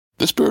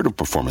The spirit of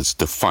performance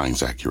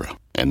defines Acura,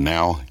 and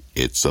now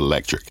it's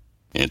electric.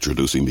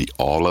 Introducing the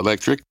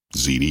all-electric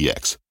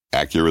ZDX,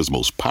 Acura's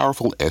most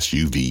powerful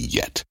SUV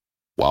yet.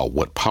 While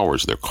what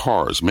powers their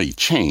cars may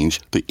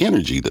change, the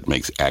energy that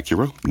makes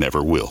Acura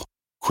never will.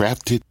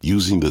 Crafted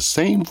using the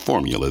same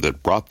formula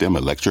that brought them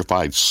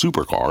electrified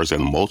supercars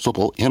and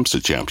multiple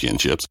IMSA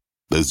championships,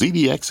 the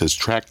ZDX has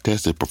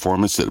track-tested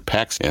performance that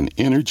packs an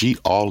energy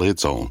all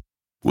its own.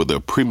 With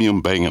a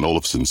premium Bang &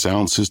 Olufsen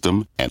sound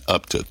system and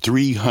up to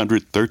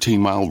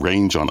 313-mile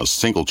range on a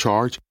single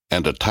charge,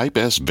 and a Type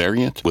S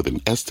variant with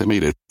an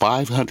estimated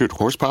 500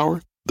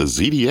 horsepower, the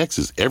ZDX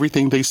is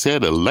everything they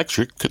said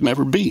electric could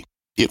never be.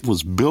 It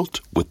was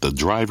built with the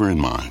driver in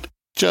mind,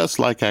 just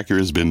like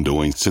Acura's been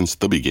doing since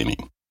the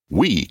beginning.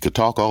 We could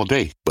talk all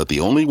day, but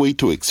the only way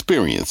to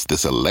experience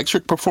this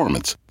electric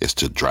performance is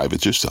to drive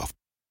it yourself.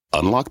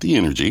 Unlock the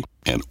energy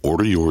and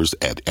order yours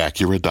at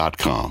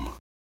Acura.com.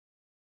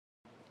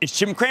 It's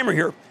Jim Cramer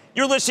here.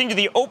 You're listening to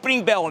the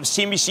opening bell of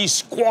CNBC's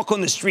Squawk on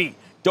the Street.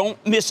 Don't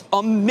miss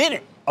a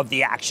minute of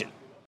the action.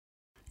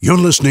 You're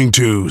listening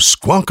to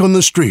Squawk on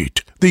the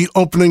Street, the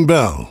opening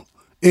bell,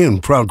 in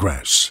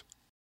progress.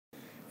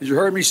 As you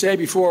heard me say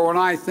before, when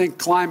I think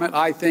climate,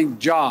 I think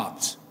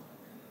jobs.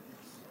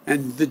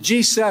 And the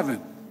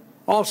G7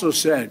 also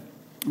said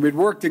we'd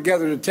work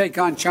together to take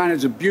on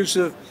China's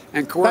abusive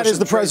and coercive. That is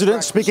the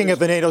president speaking at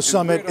the NATO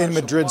summit in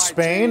Madrid,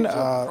 Spain,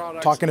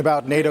 talking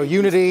about NATO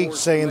unity,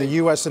 saying the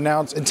U.S.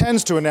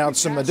 intends to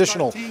announce some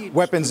additional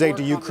weapons aid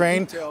to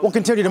Ukraine. We'll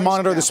continue to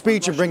monitor the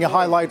speech and bring you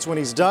highlights when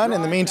he's done.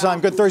 In the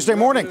meantime, good Thursday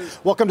morning.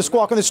 Welcome to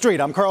Squawk on the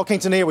Street. I'm Carl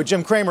Quintanilla with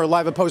Jim Cramer,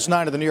 live at Post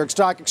 9 of the New York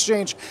Stock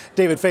Exchange.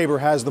 David Faber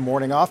has the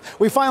morning off.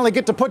 We finally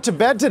get to put to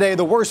bed today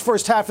the worst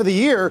first half of the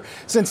year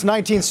since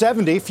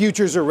 1970.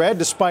 Futures are red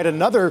despite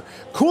another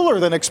cooler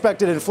than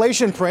expected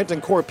inflation print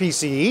and core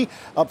PCE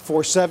up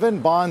 4.7.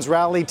 Bonds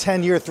rally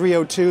 10-year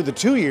 302. The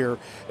 2-year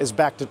is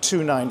back to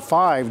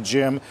 295,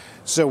 Jim.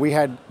 So we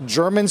had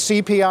German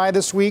CPI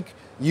this week,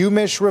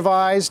 UMISH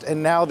revised,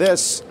 and now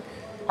this.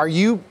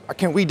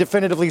 Can we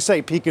definitively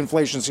say peak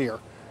inflation's here?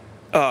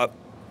 I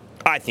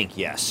think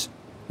yes.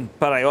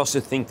 But I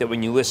also think that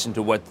when you listen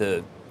to what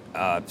the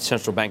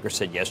central banker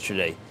said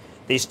yesterday,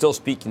 they still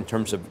speak in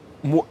terms of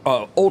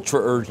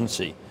ultra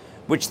urgency,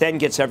 which then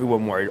gets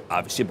everyone worried,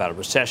 obviously, about a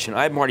recession.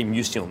 I have Marty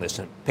Musil on this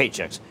on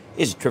Paychecks.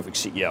 He's a terrific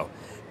CEO.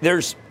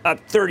 There's a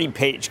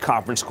 30-page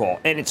conference call,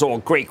 and it's all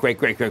great.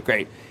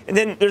 And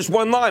then there's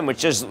one line,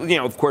 which is,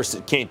 of course,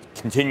 it can't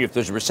continue if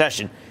there's a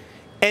recession.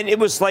 And it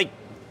was like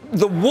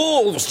the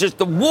wolves, just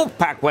the wolf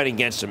pack went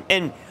against him.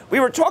 And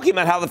we were talking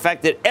about how the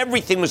fact that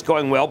everything was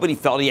going well, but he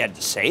felt he had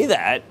to say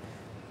that.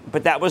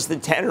 But that was the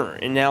tenor.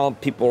 And now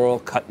people are all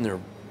cutting their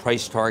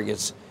price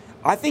targets.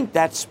 I think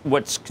that's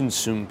what's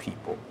consumed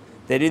people.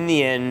 That in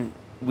the end,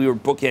 we were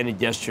bookended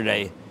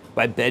yesterday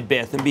by Bed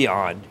Bath &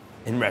 Beyond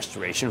and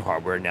Restoration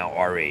Hardware, now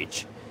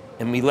RH.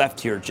 And we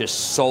left here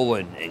just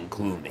sullen and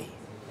gloomy.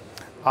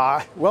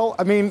 Well,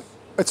 I mean,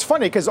 it's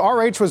funny because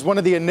RH was one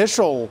of the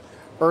initial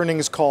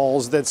earnings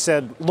calls that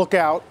said, look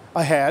out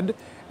ahead.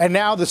 And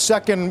now the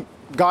second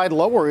guide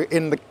lower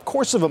in the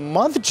course of a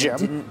month,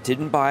 Jim.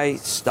 Didn't buy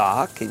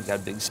stock and got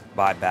a big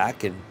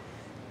buyback. And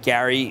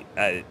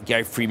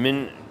Gary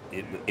Freeman,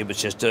 it was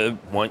just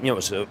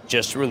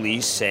just a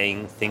release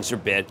saying things are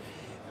bad.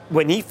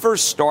 When he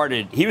first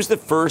started, he was the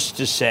first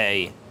to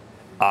say,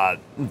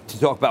 to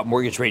talk about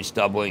mortgage rates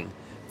doubling,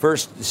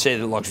 first to say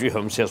that luxury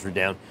home sales were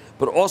down,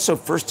 but also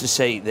first to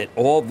say that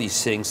all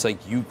these things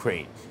like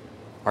Ukraine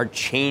are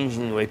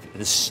changing the way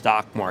the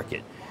stock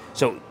market.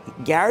 So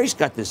Gary's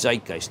got the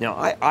zeitgeist. Now,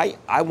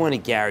 I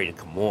wanted Gary to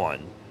come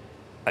on.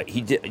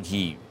 He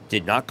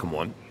did not come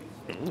on.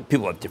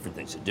 People have different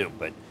things to do,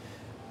 but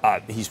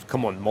he's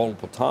come on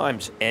multiple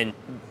times. And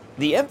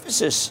the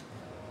emphasis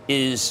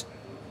is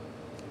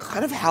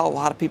kind of how a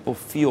lot of people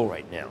feel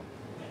right now.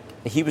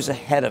 He was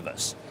ahead of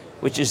us,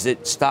 which is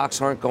that stocks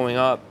aren't going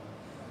up,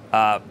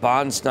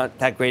 bonds not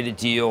that great a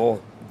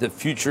deal, the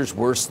future's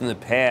worse than the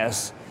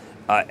past.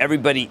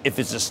 Everybody, if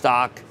it's a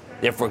stock,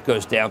 therefore it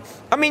goes down.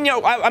 I mean,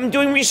 I'm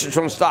doing research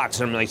on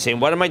stocks, and I'm like saying,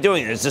 what am I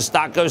doing? As the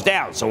stock goes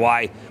down, so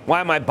why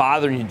am I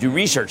bothering to do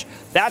research?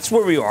 That's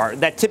where we are.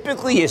 That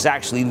typically has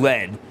actually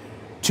led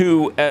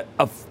to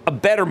a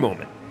better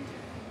moment,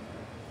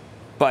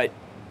 but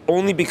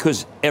only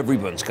because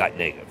everyone's got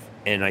negative.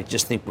 And I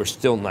just think we're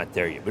still not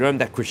there yet. We don't have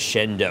that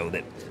crescendo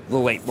that the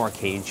late Mark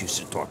Haynes used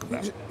to talk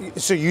about.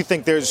 So you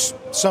think there's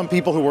some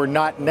people who are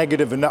not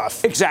negative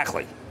enough?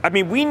 Exactly. I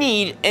mean, we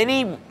need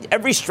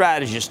every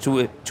strategist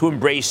to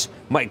embrace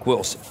Mike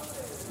Wilson.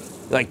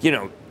 Like,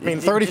 I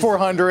mean,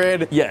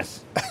 3,400.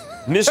 Yes.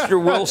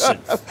 Mr. Wilson.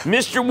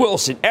 Mr.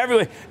 Wilson.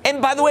 Everyone.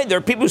 And by the way, there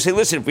are people who say,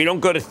 listen, if we don't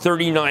go to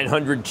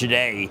 3,900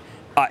 today,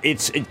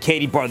 it's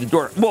Katie bar the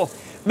door. Well,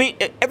 I mean,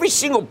 every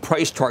single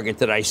price target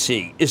that I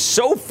see is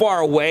so far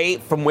away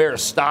from where a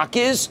stock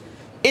is,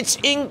 it's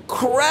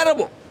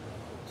incredible.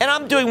 And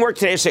I'm doing work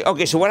today to say,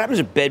 okay, so what happens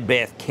if Bed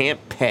Bath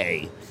can't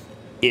pay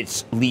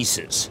its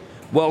leases?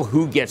 Well,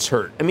 who gets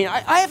hurt? I mean,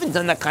 I haven't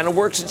done that kind of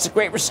work since the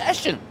Great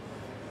Recession.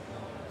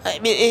 I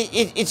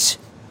mean,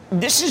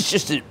 this is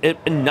just a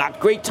not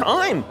great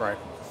time. Right.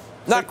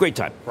 Not great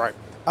time. Right.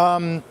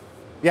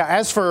 Yeah,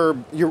 as for,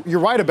 you're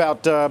right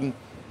about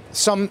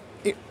some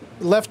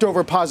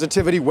leftover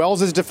positivity.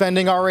 Wells is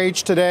defending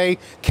RH today.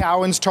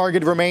 Cowen's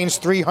target remains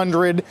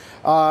 300.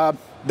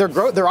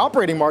 Their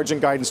operating margin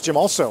guidance, Jim,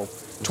 also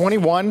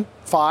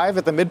 21.5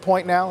 at the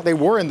midpoint now. They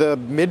were in the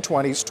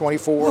mid-20s,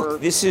 24.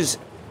 Look, this is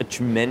a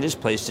tremendous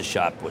place to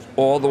shop. It was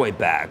all the way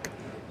back.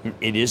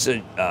 It is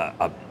they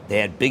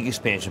had big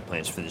expansion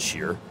plans for this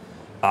year.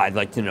 I'd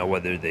like to know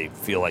whether they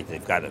feel like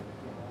they've got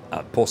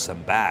to pull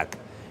some back.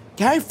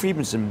 Gary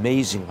Friedman's an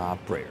amazing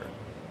operator.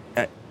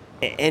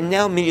 And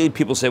now immediately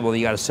people say, well,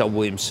 you got to sell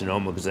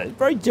Williams-Sonoma because that's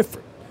very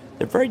different.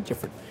 They're very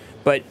different.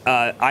 But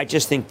I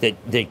just think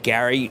that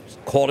Gary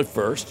called it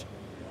first.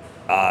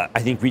 I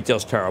think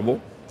retail's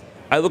terrible.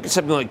 I look at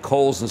something like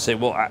Kohl's and say,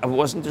 well,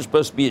 wasn't there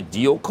supposed to be a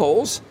deal,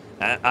 Kohl's?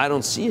 I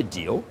don't see a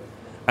deal.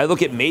 I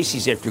look at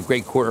Macy's after a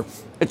great quarter.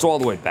 It's all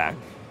the way back.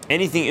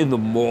 Anything in the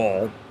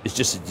mall is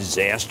just a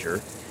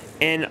disaster.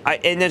 And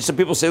then some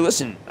people say,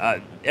 listen,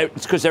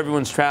 it's because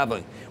everyone's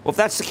traveling. Well, if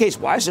that's the case,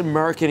 why is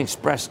American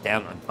Express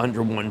down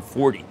under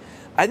 140?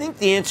 I think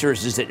the answer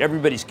is that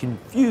everybody's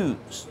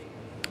confused.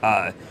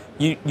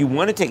 You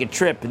want to take a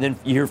trip, and then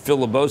you hear Phil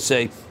LeBeau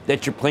say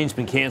that your plane's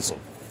been canceled.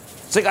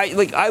 It's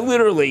I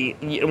literally,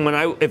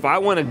 if I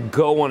want to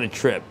go on a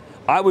trip,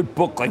 I would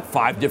book like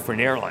 5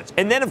 different airlines.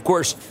 And then, of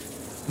course,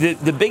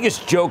 the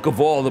biggest joke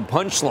of all, the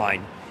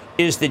punchline,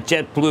 is that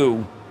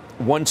JetBlue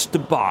wants to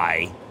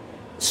buy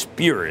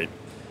Spirit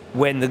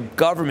when the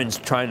government's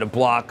trying to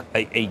block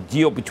a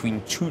deal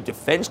between 2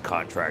 defense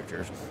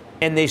contractors,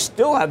 and they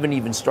still haven't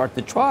even started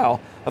the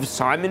trial of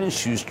Simon &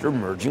 Schuster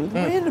merging with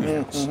Random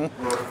House.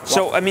 Mm-hmm.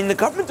 So, I mean, the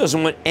government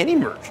doesn't want any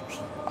mergers.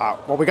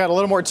 Well, we got a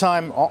little more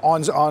time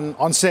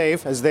on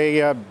SAVE as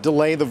they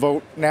delay the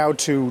vote now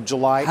to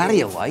July 8th. How do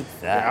you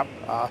like that?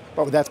 Yeah.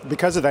 Well, that's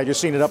because of that. You're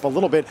seeing it up a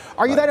little bit.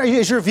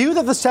 Is your view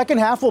that the second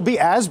half will be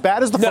as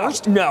bad as the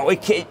first? No,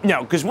 it can't.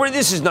 No, because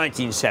this is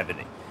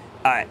 1970.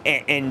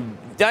 And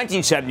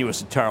 1970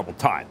 was a terrible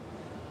time.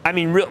 I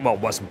mean, it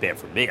wasn't bad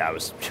for me. I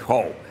was,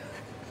 well,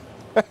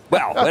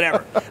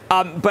 whatever.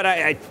 But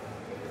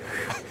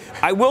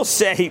I will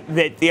say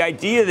that the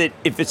idea that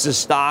if it's a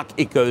stock,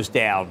 it goes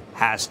down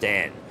has to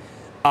end.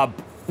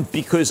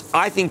 Because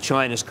I think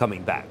China's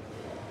coming back.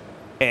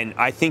 And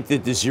I think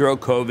that the zero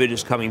COVID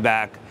is coming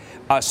back.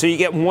 So you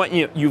get one,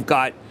 you've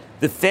got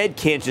the Fed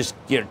can't just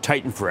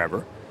tighten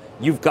forever.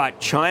 You've got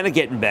China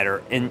getting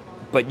better,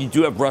 but you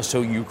do have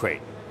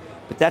Russia-Ukraine.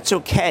 But that's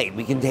okay.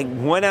 We can take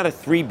 1 out of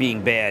 3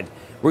 being bad.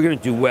 We're going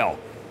to do well.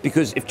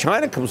 Because if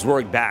China comes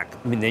roaring back,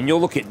 I mean, then you'll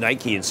look at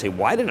Nike and say,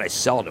 why did I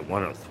sell it at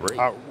 103?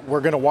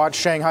 We're going to watch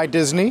Shanghai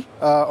Disney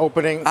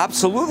opening.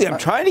 Absolutely. I'm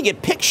trying to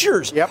get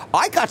pictures. Yep.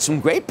 I got some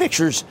great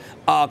pictures,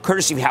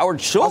 courtcy of Howard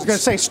Schultz. I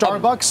was going to say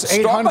Starbucks,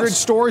 800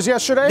 stores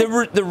yesterday.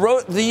 The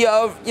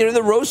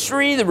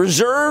roastery, the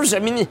reserves. I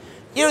mean,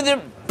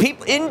 the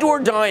people indoor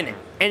dining,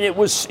 and it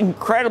was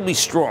incredibly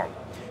strong.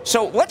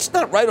 So let's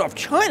not write off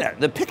China.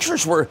 The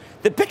pictures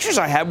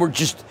I had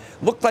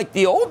looked like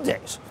the old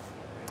days.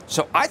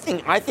 So I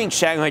think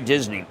Shanghai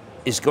Disney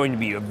is going to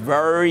be a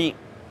very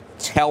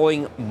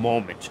telling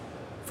moment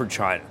for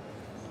China.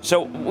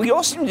 So we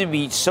all seem to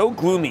be so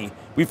gloomy.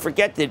 We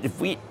forget that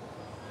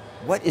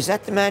what is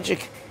that the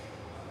magic?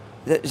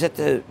 Is that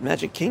the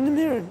Magic Kingdom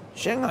there in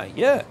Shanghai?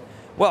 Yeah.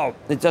 Well,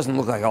 it doesn't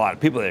look like a lot of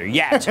people there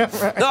yet.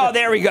 Oh,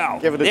 there we go.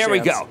 Give it a chance. We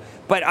go.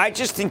 But I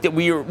just think that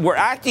we're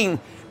acting.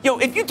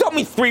 If you told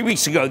me 3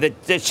 weeks ago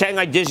that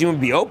Shanghai Disney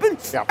would be open,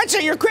 yep. I'd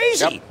say you're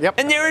crazy. Yep.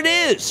 And there it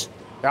is.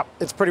 Yep,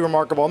 it's pretty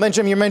remarkable. And then,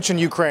 Jim, you mentioned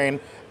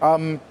Ukraine.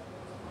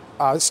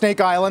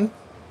 Snake Island,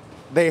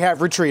 they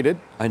have retreated.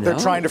 I know. They're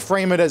trying to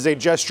frame it as a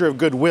gesture of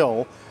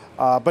goodwill,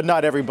 but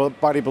not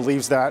everybody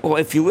believes that. Well,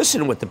 if you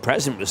listen to what the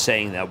president was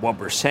saying, that what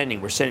we're sending,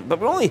 but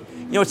we're only,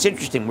 it's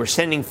interesting, we're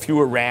sending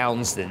fewer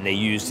rounds than they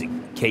used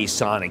in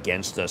Khe-Sanh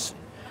against us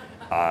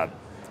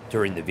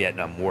during the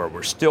Vietnam War.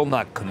 We're still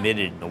not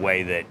committed in a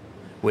way that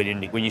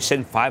when you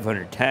send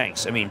 500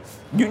 tanks, I mean,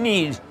 you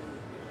need...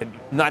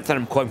 Not that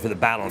I'm calling for the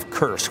Battle of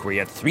Kursk, where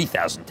you have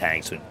 3,000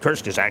 tanks, and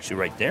Kursk is actually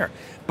right there.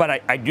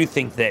 But I do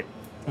think that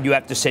you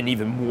have to send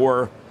even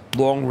more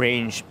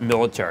long-range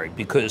military,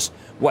 because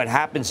what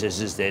happens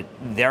is that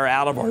they're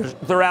out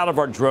of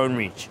our drone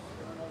reach.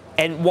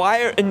 And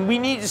we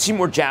need to see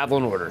more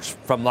Javelin orders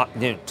from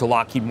to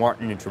Lockheed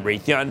Martin and to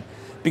Raytheon,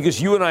 because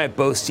you and I have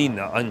both seen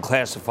the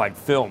unclassified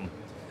film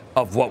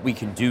of what we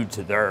can do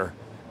to their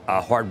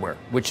hardware,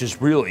 which is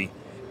really,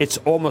 it's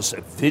almost a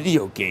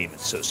video game.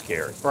 It's so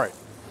scary. Right.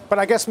 But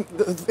I guess,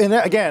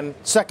 again,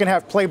 second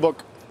half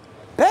playbook,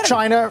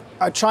 better.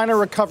 China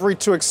recovery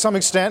to some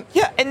extent.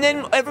 Yeah, and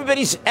then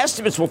everybody's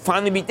estimates will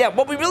finally be down.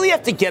 What we really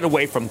have to get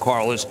away from,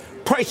 Carl, is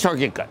price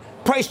target cut.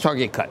 Price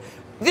target cut.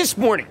 This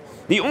morning,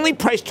 the only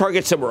price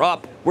targets that were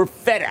up were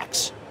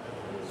FedEx.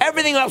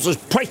 Everything else was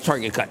price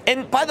target cut.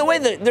 And by the way,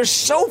 they're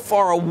so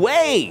far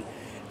away.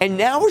 And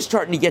now we're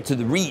starting to get to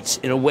the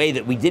REITs in a way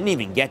that we didn't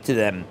even get to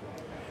them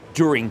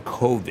during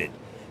COVID.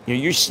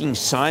 You're seeing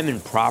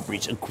Simon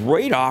Properties, a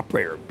great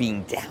operator,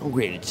 being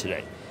downgraded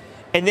today.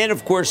 And then,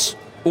 of course,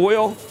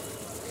 oil.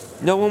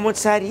 No one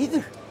wants that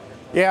either.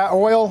 Yeah,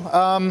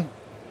 oil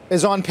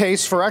is on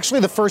pace for actually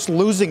the first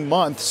losing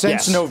month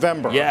since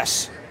November.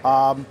 Yes.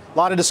 A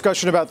lot of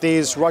discussion about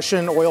these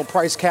Russian oil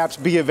price caps.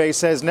 B of A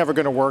says never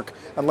going to work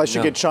unless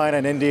you get China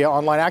and India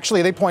online.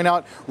 Actually, they point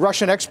out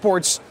Russian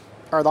exports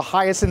are the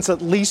highest since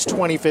at least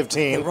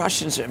 2015. The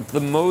Russians are the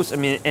most. I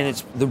mean, and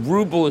it's the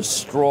ruble is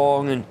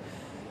strong,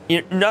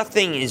 and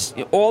nothing is.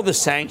 All the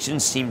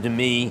sanctions seem to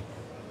me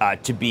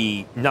to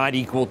be not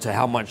equal to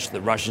how much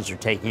the Russians are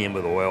taking in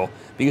with oil,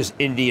 because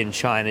India and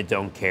China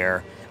don't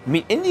care. I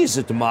mean, India's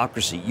a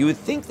democracy. You would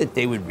think that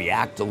they would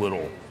react a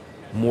little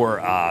more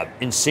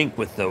in sync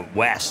with the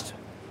West,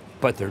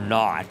 but they're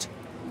not.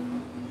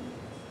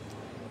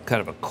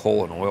 Kind of a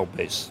coal and oil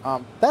base.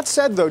 That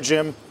said, though,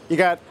 Jim, you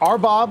got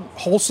RBOB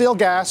wholesale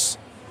gas,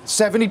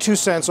 72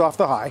 cents off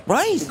the high.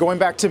 Right. Going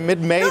back to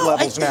mid-May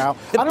levels now.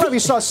 I don't know if you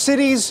saw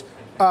Citi's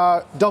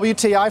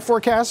WTI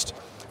forecast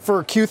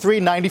for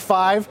Q3,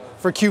 95,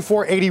 for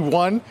Q4,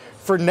 81,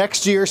 for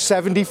next year,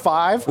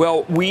 75.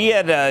 Well, we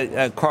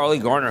had Carly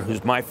Garner,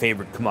 who's my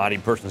favorite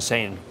commodity person,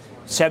 saying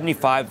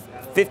 75.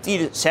 50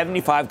 to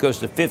 75 goes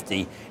to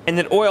 50, and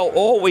then oil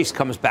always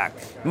comes back.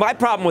 My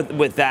problem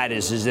with that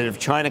is that if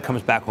China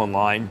comes back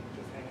online,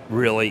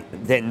 really,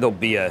 then there'll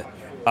be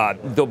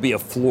a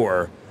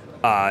floor,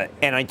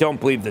 and I don't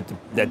believe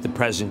that the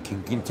president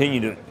can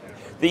continue to.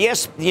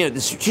 The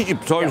strategic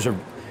petroleums are.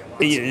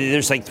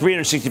 There's like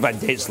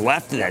 365 days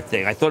left of that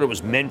thing. I thought it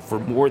was meant for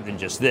more than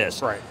just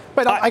this. Right.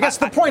 But I guess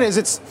the point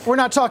is, we're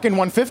not talking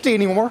 150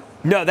 anymore.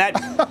 No,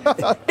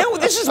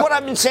 this is what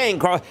I've been saying,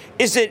 Carl,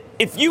 is that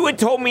if you had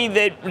told me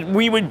that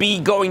we would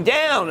be going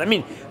down, I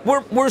mean,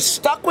 we're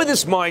stuck with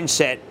this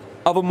mindset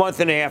of a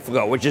month and a half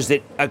ago, which is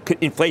that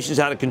inflation's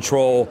out of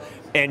control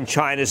and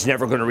China's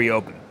never going to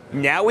reopen.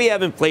 Now we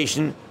have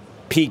inflation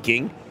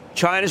peaking,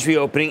 China's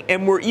reopening,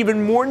 and we're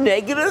even more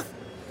negative?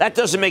 That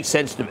doesn't make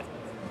sense to me.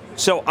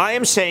 So I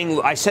am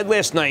saying, I said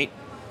last night,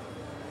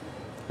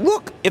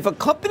 look, if a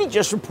company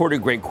just reported a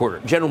great quarter,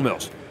 General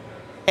Mills,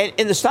 and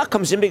the stock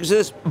comes in because of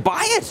this,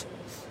 buy it.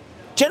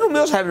 General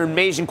Mills had an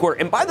amazing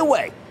quarter. And by the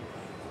way,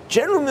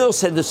 General Mills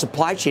said the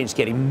supply chain's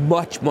getting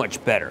much,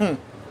 much better.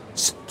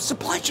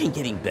 Supply chain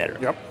getting better.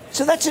 Yep.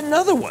 So that's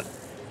another one.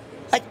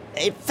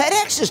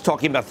 FedEx is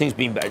talking about things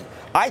being better.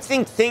 I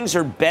think things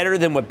are better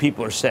than what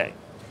people are saying.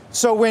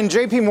 So when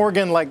JP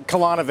Morgan, like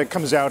Kalanovic,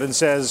 comes out and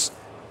says,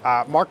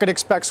 market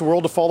expects the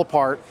world to fall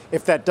apart.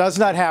 If that does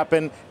not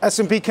happen,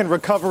 S&P can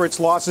recover its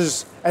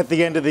losses at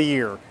the end of the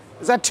year.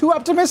 Is that too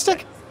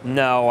optimistic?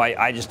 No,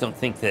 I just don't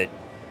think that.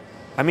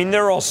 I mean,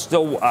 they're all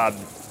still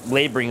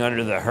laboring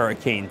under the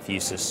hurricane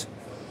thesis.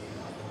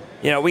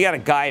 We got a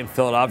guy in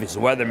Philadelphia, the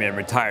weatherman,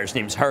 retires. His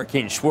name's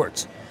Hurricane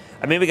Schwartz.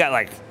 I mean, we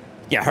got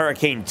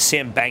Hurricane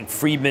Sam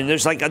Bankman-Fried.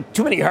 There's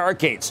too many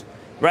hurricanes,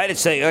 right?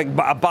 It's like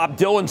a Bob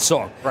Dylan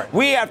song. Right.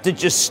 We have to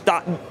just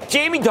stop.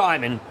 Jamie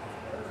Dimon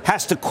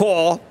has to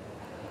call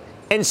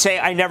and say,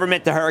 I never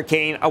meant the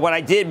hurricane. What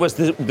I did was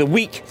the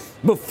week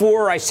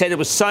before I said it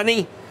was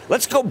sunny.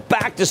 Let's go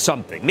back to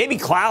something, maybe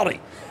cloudy.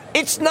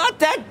 It's not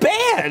that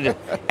bad.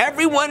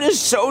 Everyone is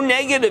so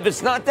negative.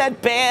 It's not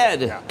that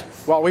bad. Yeah.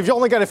 Well, we've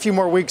only got a few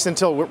more weeks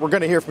until we're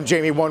going to hear from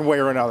Jamie one way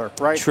or another,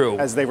 right? True.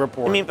 As they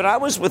report. I mean, but I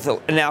was with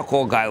an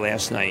alcohol guy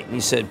last night, and he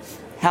said,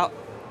 how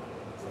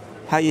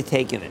you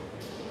taking it?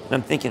 And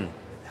I'm thinking,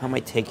 how am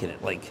I taking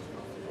it? Like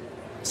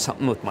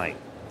something with my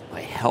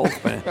health.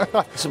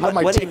 So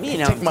what do you mean?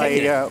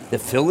 The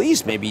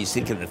Phillies? Maybe he's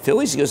thinking the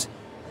Phillies. He goes,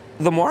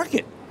 the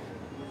market.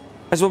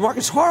 I said, well, the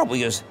market's horrible.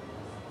 He goes,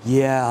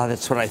 yeah,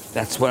 that's what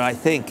I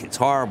think. It's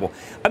horrible.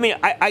 I mean,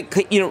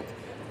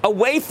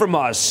 away from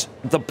us,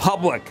 the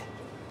public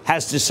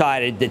has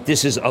decided that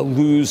this is a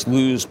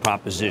lose-lose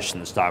proposition,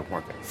 the stock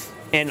market.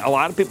 And a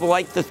lot of people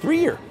like the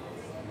 3-year.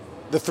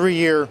 The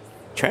 3-year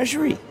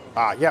Treasury.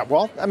 Yeah,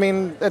 well, I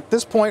mean, at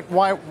this point,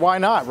 why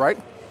not,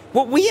 right?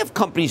 Well, we have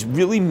companies,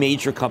 really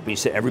major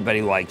companies that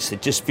everybody likes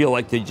that just feel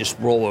like they just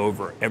roll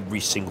over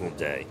every single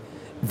day.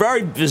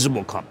 Very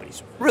visible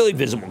companies, really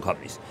visible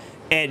companies.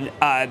 And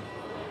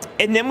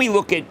then we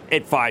look at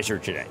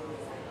Pfizer today.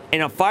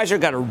 And Pfizer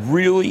got a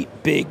really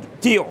big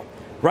deal,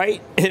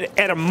 right?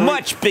 At a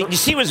much big, you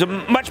see it was a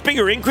much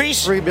bigger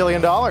increase. $3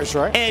 billion,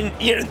 right?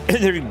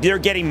 And they're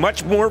getting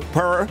much more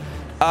per,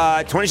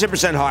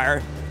 27%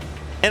 higher.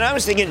 And I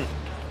was thinking,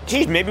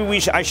 geez, maybe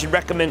I should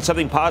recommend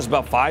something positive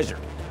about Pfizer.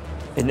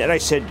 And then I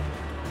said,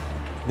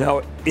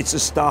 no, it's a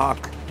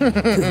stock.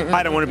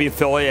 I don't want to be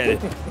affiliated.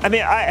 I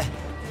mean,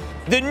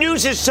 the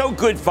news is so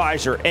good,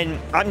 Pfizer, and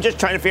I'm just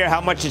trying to figure out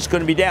how much it's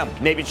going to be down.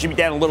 Maybe it should be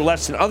down a little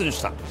less than other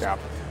stocks. Yeah.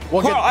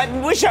 Carl, I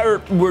wish I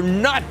were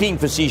not being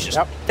facetious.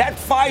 Yep. That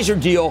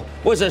Pfizer deal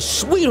was a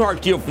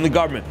sweetheart deal from the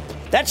government.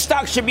 That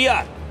stock should be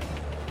up.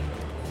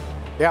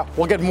 Yeah,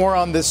 we'll get more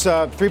on this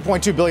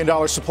 $3.2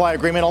 billion supply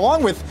agreement,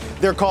 along with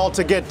their call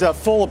to get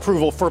full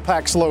approval for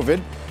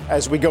Paxlovid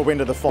as we go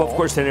into the fall. Well, of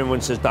course, then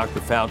everyone says Dr.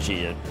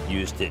 Fauci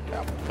used it,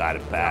 got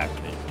it back.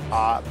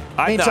 I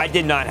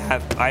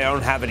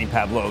don't have any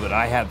Paxlovid.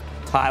 I have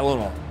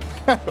Tylenol.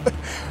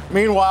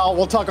 Meanwhile,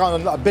 we'll talk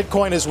on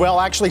Bitcoin as well.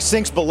 Actually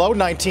sinks below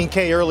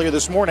 19K earlier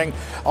this morning,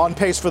 on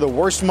pace for the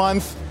worst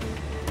month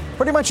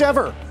pretty much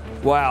ever.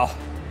 Wow.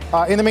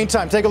 In the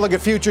meantime, take a look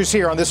at futures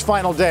here on this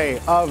final day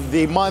of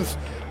the month,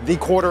 the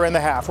quarter and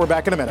the half. We're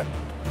back in a minute.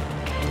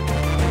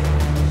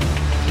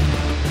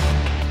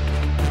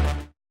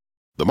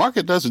 The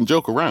market doesn't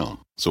joke around,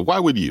 so why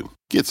would you?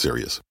 Get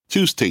serious.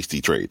 Choose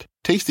Tasty Trade.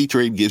 Tasty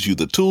Trade gives you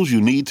the tools you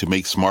need to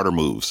make smarter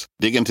moves.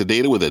 Dig into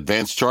data with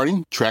advanced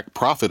charting, track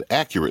profit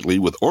accurately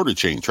with order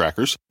chain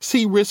trackers,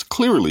 see risk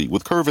clearly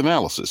with curve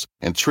analysis,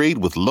 and trade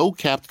with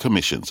low-capped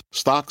commissions,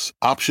 stocks,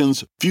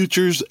 options,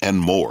 futures, and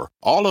more.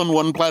 All on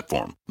one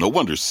platform. No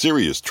wonder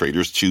serious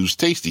traders choose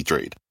Tasty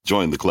Trade.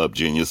 Join the club,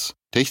 genius.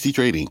 Tasty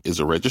Trading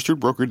is a registered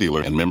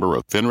broker-dealer and member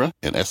of FINRA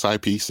and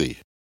SIPC.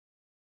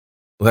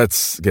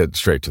 Let's get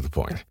straight to the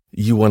point.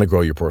 You want to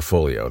grow your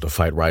portfolio to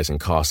fight rising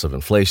costs of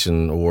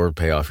inflation or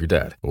pay off your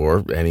debt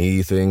or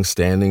anything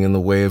standing in the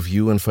way of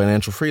you and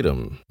financial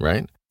freedom,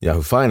 right?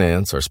 Yahoo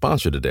Finance, our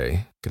sponsor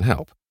today, can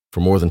help. For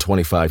more than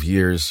 25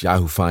 years,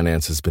 Yahoo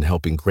Finance has been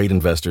helping great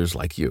investors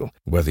like you.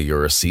 Whether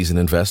you're a seasoned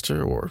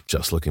investor or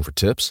just looking for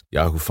tips,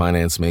 Yahoo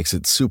Finance makes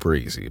it super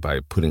easy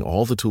by putting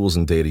all the tools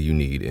and data you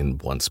need in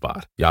one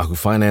spot. Yahoo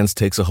Finance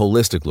takes a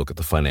holistic look at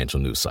the financial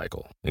news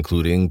cycle,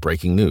 including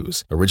breaking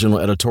news, original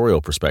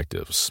editorial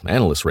perspectives,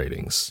 analyst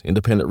ratings,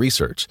 independent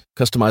research,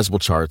 customizable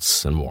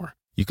charts, and more.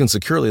 You can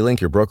securely link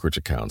your brokerage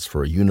accounts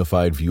for a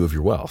unified view of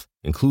your wealth,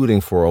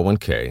 including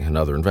 401k and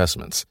other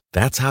investments.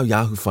 That's how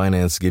Yahoo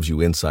Finance gives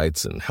you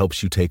insights and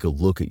helps you take a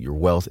look at your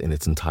wealth in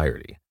its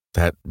entirety.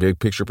 That big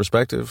picture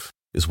perspective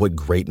is what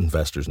great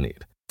investors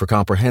need. For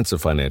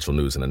comprehensive financial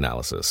news and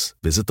analysis,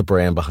 visit the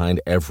brand behind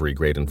every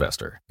great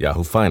investor,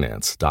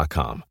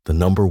 yahoofinance.com, the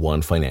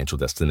 #1 financial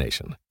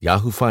destination,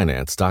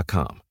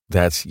 yahoofinance.com.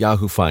 That's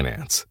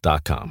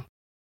yahoofinance.com.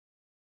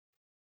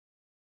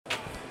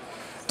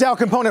 Dow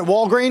component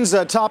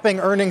Walgreens topping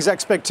earnings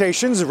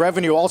expectations,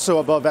 revenue also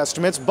above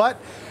estimates, but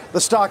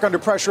the stock under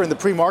pressure in the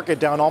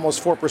pre-market, down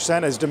almost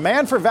 4% as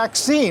demand for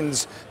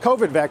vaccines,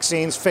 COVID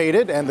vaccines,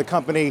 faded, and the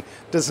company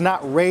does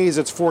not raise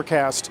its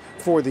forecast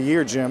for the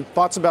year. Jim,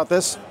 thoughts about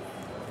this?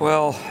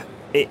 Well,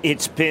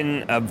 it's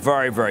been a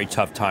very, very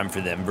tough time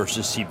for them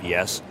versus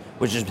CVS,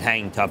 which is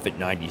hanging tough at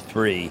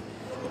 93.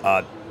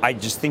 I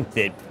just think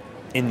that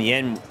in the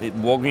end,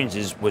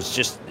 Walgreens was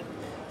just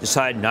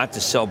decided not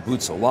to sell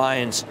Boots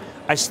Alliance.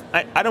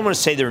 I don't want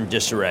to say they're in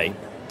disarray,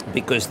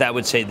 because that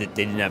would say that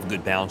they didn't have a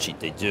good balance sheet.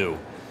 They do.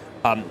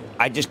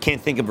 I just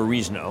can't think of a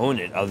reason to own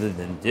it other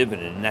than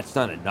dividend, and that's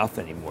not enough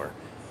anymore.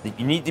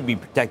 You need to be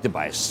protected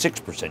by a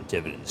 6%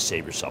 dividend to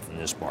save yourself in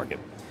this market.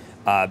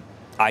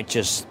 I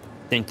just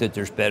think that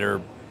there's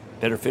better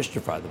fish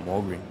to fry than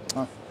Walgreens.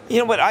 Huh. You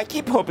know what? I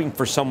keep hoping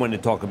for someone to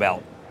talk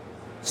about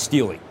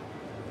stealing,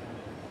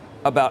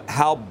 about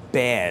how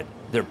bad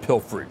their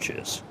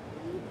pilferage is.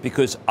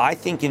 Because I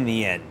think in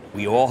the end,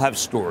 we all have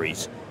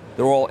stories.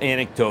 They're all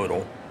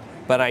anecdotal.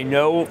 But I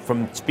know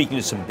from speaking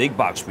to some big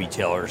box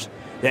retailers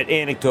that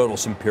anecdotal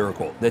is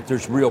empirical, that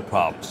there's real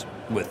problems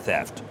with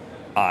theft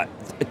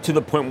to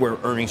the point where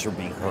earnings are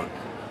being hurt.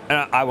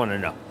 And I want to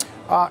know.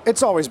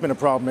 It's always been a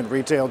problem in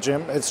retail,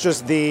 Jim. It's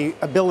just the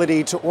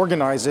ability to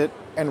organize it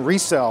and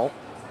resell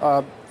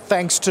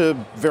thanks to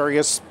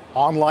various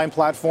online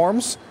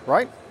platforms,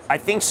 right? I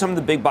think some of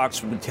the big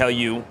box would tell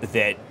you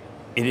that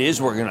it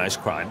is organized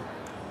crime.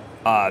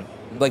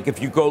 Like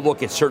if you go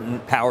look at certain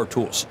power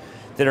tools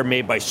that are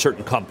made by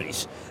certain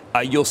companies,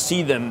 you'll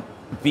see them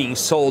being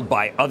sold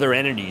by other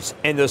entities,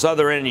 and those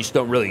other entities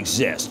don't really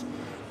exist.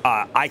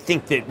 I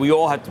think that we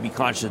all have to be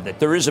conscious that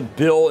there is a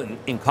bill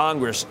in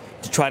Congress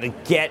to try to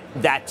get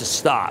that to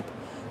stop.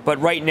 But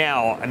right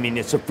now, I mean,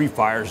 it's a free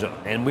fire zone,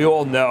 and we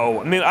all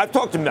know. I mean, I've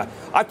talked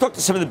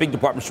to some of the big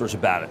department stores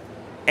about it,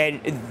 and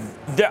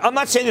I'm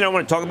not saying that I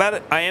want to talk about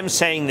it. I am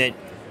saying that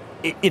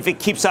if it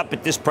keeps up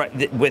at this price,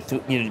 with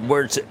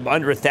where it's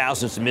under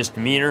 1,000, it's a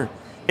misdemeanor.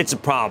 It's a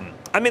problem.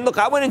 I mean, look,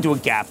 I went into a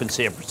Gap in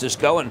San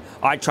Francisco, and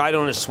I tried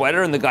on a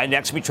sweater, and the guy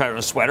next to me tried on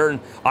a sweater, and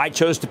I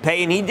chose to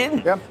pay, and he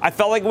didn't. Yep. I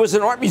felt like it was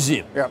an art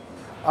museum. Yeah.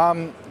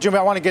 Jimmy,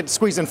 I want to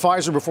squeeze in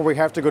Pfizer before we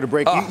have to go to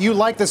break. You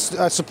like this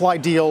supply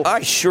deal?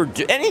 I sure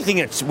do. Anything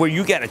that's where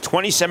you get a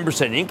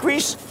 27%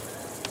 increase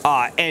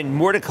and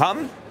more to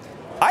come,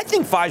 I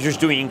think Pfizer's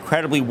doing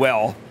incredibly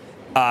well.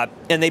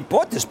 And they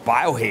bought this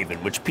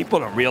Biohaven, which people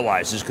don't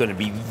realize is going to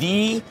be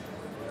the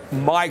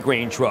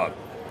migraine drug.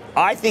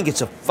 I think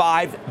it's a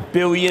 $5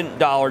 billion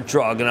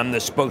drug, and I'm the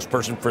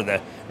spokesperson for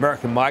the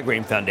American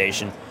Migraine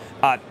Foundation.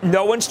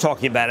 No one's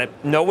talking about it.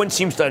 No one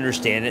seems to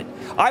understand it.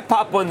 I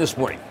popped one this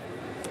morning.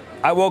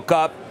 I woke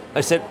up. I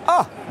said,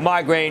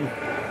 migraine.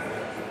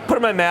 Put it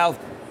in my mouth.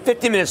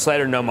 15 minutes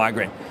later, no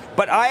migraine.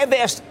 But I've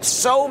asked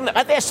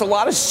a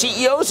lot of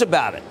CEOs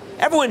about it.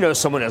 Everyone knows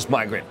someone has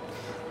migraine.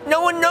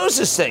 No one knows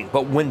this thing.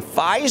 But when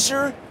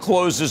Pfizer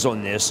closes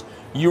on this,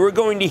 you are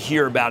going to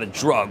hear about a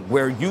drug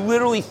where you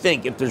literally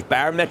think if there's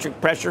barometric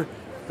pressure,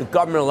 the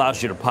government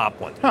allows you to pop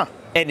one. Huh.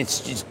 and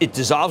it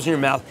dissolves in your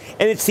mouth,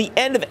 and it's the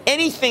end of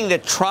anything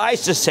that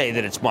tries to say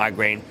that it's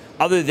migraine,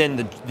 other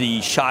than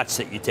the shots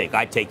that you take.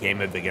 I take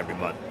Aimovig every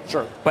month.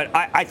 Sure. But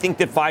I think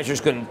that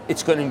Pfizer's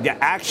going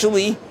to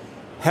actually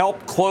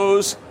help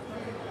close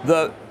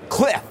the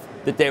cliff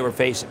that they were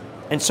facing.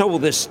 And so will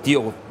this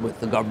deal with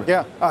the government.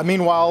 Yeah.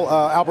 Meanwhile,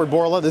 Albert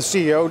Bourla, the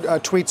CEO,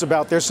 tweets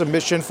about their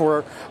submission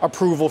for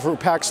approval for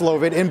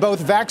Paxlovid in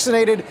both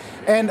vaccinated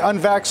and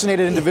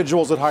unvaccinated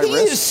individuals at high risk.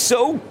 He is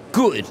so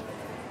good.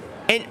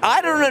 And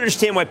I don't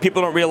understand why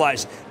people don't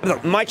realize.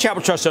 Look, my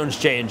Chapel Trust owns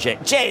J&J.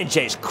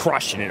 J&J is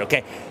crushing it,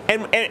 okay?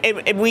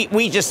 And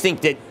we just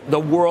think that the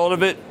world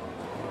of it,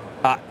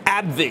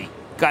 AbbVie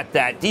got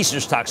that. These are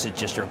stocks that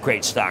just are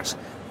great stocks.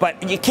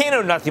 But you can't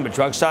own nothing but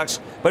drug stocks.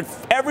 But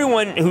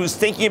everyone who's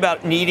thinking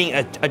about needing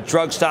a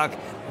drug stock,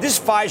 this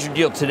Pfizer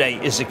deal today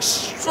is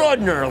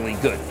extraordinarily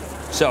good.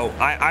 So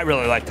I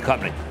really like the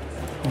company.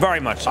 Very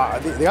much so.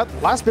 The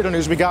last bit of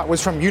news we got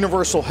was from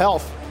Universal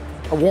Health,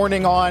 a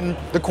warning on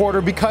the quarter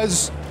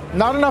because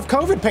not enough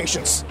COVID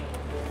patients.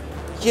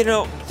 You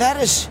know,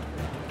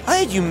 I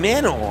had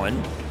Humana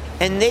on,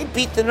 and they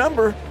beat the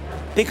number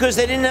because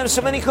they didn't have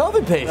so many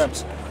COVID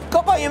patients. Yeah.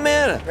 Go by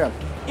Humana. Yeah.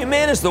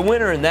 Humana's the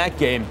winner in that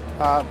game.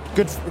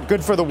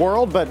 Good for the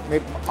world, but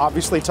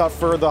obviously tough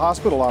for the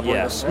hospital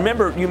operators. Yes.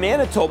 Remember,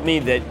 Humana told me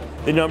that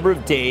the number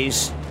of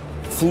days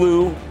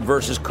flu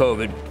versus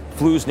COVID,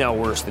 flu's now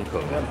worse than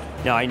COVID.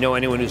 Yeah. Now, I know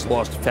anyone who's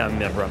lost a family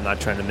member, I'm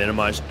not trying to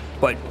minimize,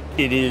 but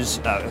it is,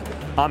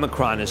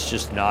 Omicron is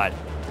just not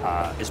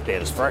as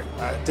bad as flu. Right.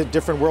 It's a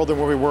different world than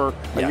where we were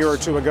a year or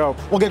two ago.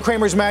 We'll get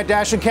Cramer's Mad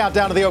Dash and count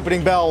down to the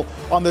opening bell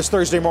on this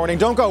Thursday morning.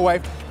 Don't go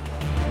away.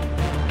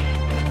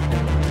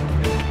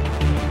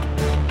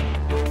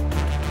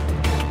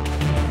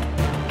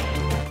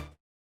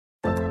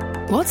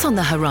 What's on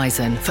the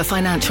horizon for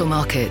financial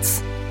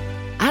markets?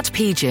 At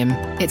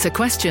PGIM, it's a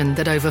question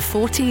that over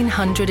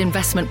 1,400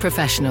 investment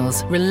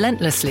professionals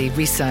relentlessly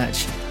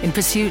research in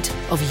pursuit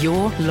of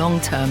your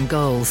long-term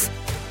goals.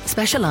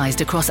 Specialized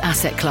across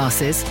asset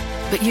classes,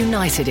 but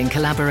united in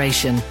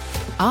collaboration,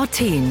 our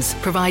teams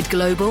provide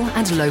global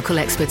and local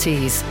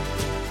expertise.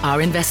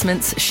 Our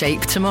investments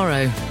shape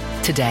tomorrow,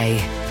 today.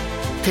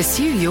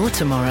 Pursue your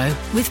tomorrow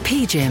with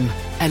PGIM,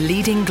 a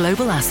leading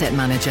global asset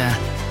manager.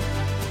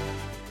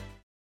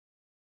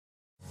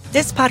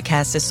 This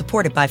podcast is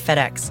supported by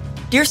FedEx.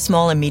 Dear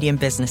small and medium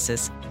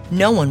businesses,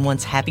 no one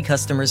wants happy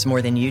customers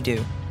more than you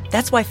do.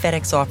 That's why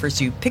FedEx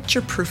offers you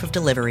picture proof of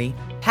delivery,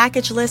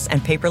 packageless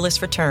and paperless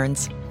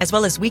returns, as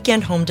well as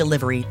weekend home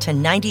delivery to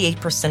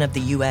 98% of the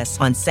U.S.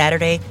 on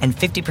Saturday and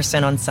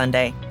 50% on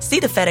Sunday.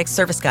 See the FedEx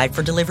service guide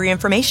for delivery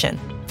information.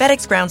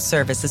 FedEx Ground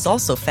service is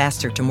also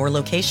faster to more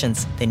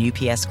locations than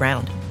UPS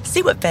Ground.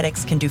 See what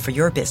FedEx can do for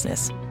your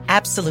business.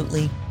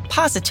 Absolutely,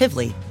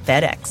 positively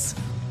FedEx.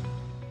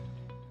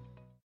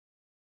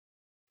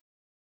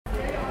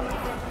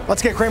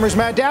 Let's get Cramer's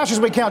Mad Dash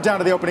as we count down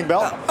to the opening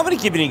bell. I'm going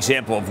to give you an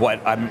example of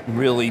what I'm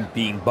really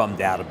being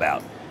bummed out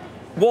about.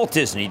 Walt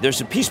Disney,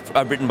 there's a piece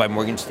written by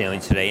Morgan Stanley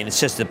today, and it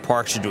says that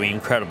parks are doing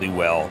incredibly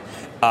well.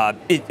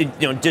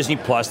 Disney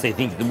Plus, they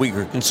think the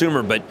weaker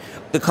consumer, but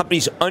the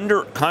company's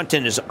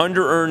content is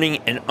under-earning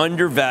and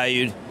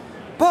undervalued.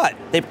 But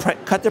they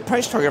cut their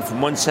price target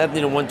from $170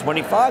 to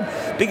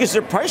 $125 because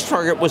their price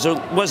target was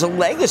a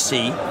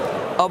legacy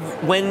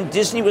of when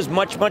Disney was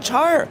much, much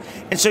higher.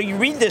 And so you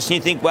read this and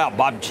you think, wow,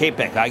 Bob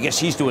Chapek, I guess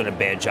he's doing a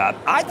bad job.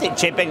 I think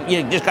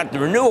Chapek just got the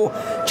renewal.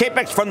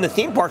 Chapek's from the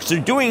theme parks. They're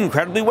doing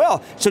incredibly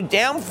well. So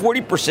down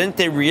 40%,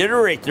 they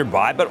reiterate their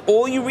buy, but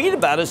all you read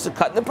about is the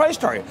cut in the price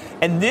target.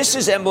 And this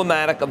is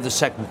emblematic of the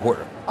second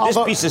quarter. This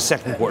piece is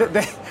second quarter.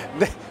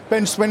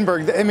 Ben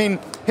Swinburne, I mean,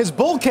 his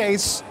bull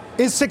case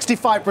is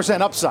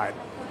 65% upside,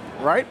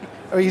 right?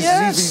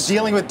 He's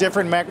dealing with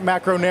different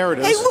macro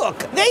narratives. Hey, look,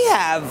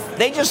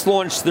 they just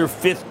launched their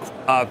fifth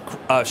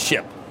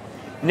ship.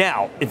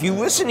 Now, if you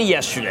listen to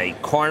yesterday,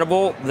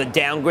 Carnival, the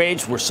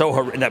downgrades were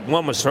that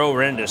one was so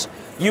horrendous.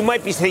 You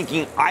might be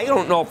thinking, I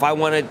don't know if I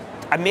want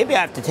to, maybe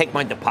I have to take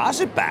my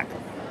deposit back.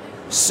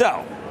 So,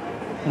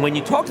 when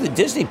you talk to the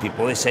Disney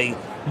people, they say,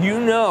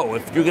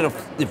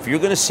 if you're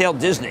gonna sail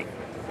Disney,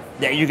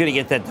 that you're gonna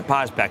get that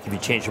deposit back if you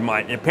change your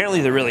mind. And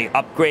apparently, they're really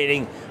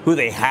upgrading who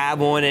they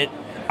have on it.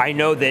 I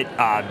know that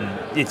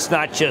it's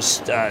not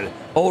just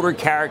older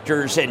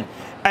characters. And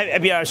I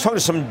was talking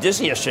to some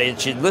Disney yesterday, and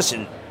she said,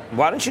 listen,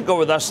 why don't you go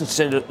with us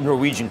instead of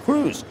Norwegian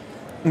Cruise?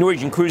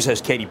 Norwegian Cruise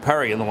has Katy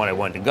Perry, and the one I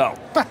wanted to go.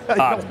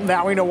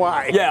 Now we know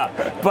why.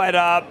 Yeah, but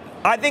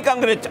I think I'm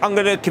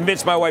gonna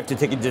convince my wife to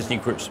take a Disney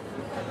cruise.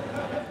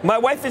 My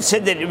wife had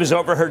said that it was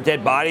over her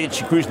dead body that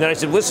she cruised, and I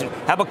said, listen,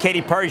 how about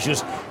Katy Perry? She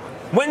goes,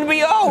 when do we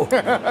go?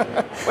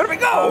 Where do we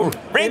go?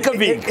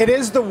 Reykjavik. It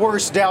is the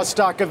worst Dow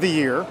stock of the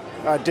year,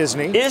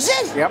 Disney. Is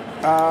it? Yep.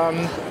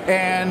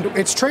 And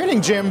it's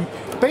trading, Jim,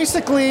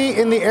 basically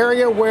in the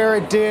area where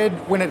it did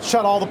when it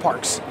shut all the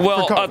parks.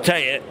 Well, I'll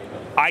tell you,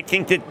 I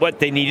think that what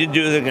they need to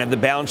do, they're going to have the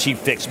balance sheet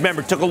fixed.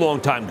 Remember, it took a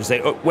long time because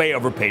they way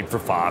overpaid for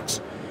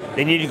Fox.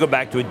 They need to go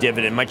back to a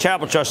dividend. My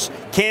Charitable Trust,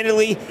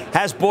 candidly,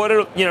 has bought it,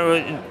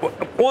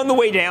 on the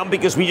way down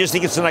because we just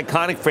think it's an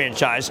iconic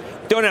franchise.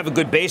 Don't have a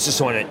good basis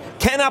on it.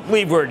 Cannot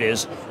believe where it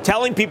is.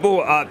 Telling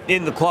people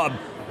in the club,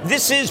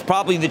 this is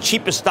probably the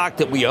cheapest stock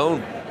that we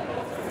own.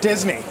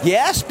 Disney.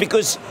 Yes,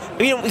 because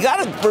we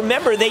got to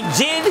remember they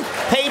did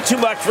pay too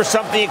much for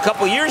something a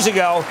couple years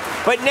ago,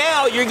 but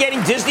now you're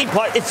getting Disney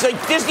Plus. It's like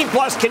Disney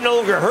Plus can no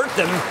longer hurt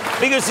them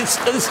because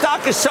the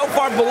stock is so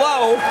far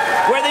below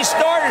where they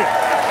started it.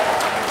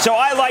 So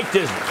I like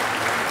Disney.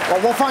 Well,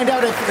 we'll find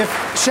out if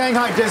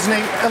Shanghai Disney,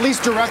 at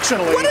least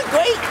directionally,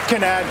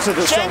 can add to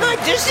the Shanghai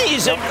Disney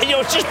is,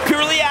 it's just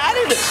purely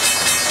additive.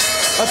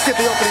 Let's get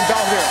the opening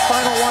bell here.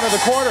 Final one of the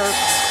quarter,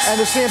 and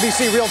the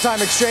CNBC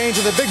real-time exchange.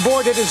 And the big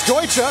board, it is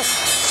Deutsche,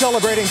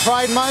 celebrating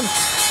Pride Month.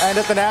 And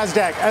at the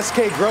NASDAQ,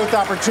 SK Growth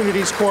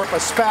Opportunities Corp., a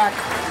SPAC,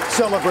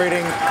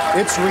 celebrating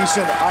its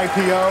recent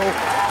IPO.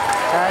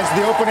 As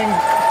the opening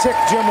tick,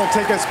 Jim, will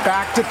take us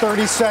back to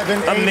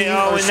 37.80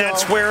 and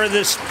that's where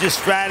the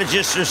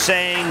strategists are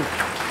saying,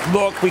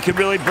 look, we could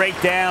really break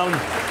down.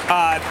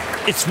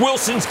 It's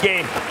Wilson's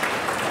game.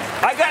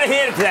 I got to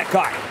hand it to that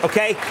guy,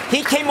 okay?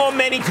 He came on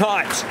many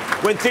times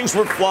when things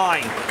were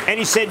flying, and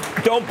he said,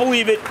 don't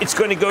believe it. It's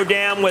going to go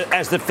down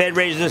as the Fed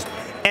raises.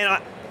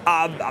 And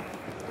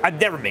I've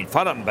never made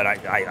fun of him, but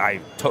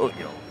I totally,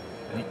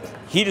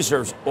 he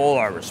deserves all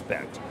our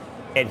respect.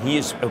 And he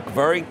is a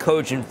very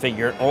cogent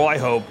figure. All I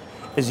hope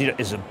is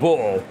a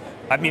bull.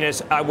 I mean,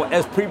 I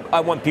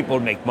want people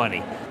to make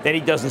money. Then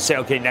he doesn't say,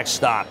 okay, next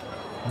stop,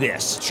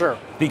 this. Sure.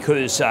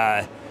 Because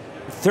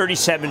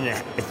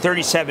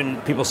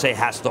 37 people say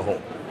has to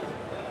hold.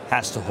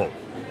 Has to hold.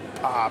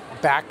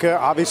 Back,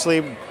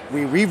 obviously,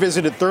 we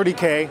revisited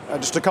 30K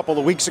just a couple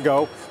of weeks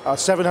ago.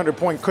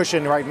 700-point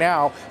cushion right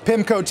now.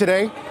 PIMCO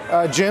today,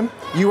 Jim.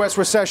 U.S.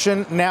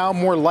 recession now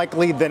more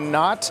likely than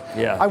not.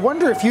 Yeah. I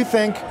wonder if you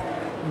think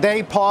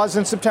they pause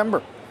in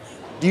September.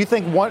 Do you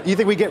think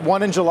we get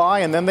one in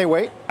July and then they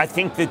wait? I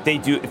think that they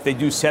do. If they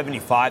do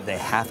 75, they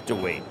have to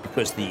wait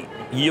because the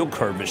yield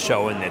curve is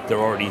showing that they're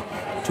already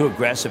too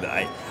aggressive.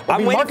 The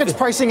market's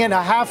pricing in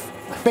a half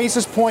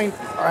basis point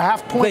or a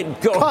half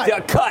point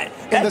cut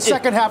in the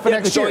second half of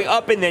next year. Going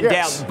up and then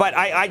down. But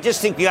I just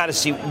think you got to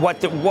see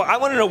what I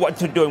want to know what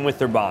they're doing with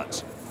their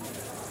bonds.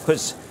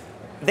 Because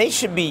they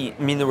should be,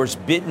 there was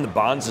bid in the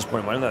bonds this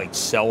point. Why don't they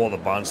sell all the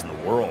bonds in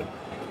the world?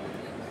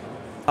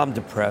 I'm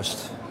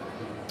depressed.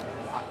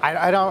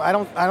 I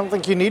don't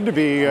think you need to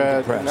be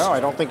depressed. No,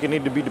 I don't think you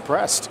need to be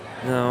depressed.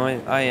 No,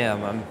 I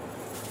am.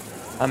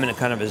 I'm in a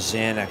kind of a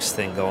Xanax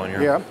thing going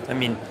here.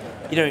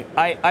 Yeah.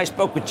 I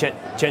spoke with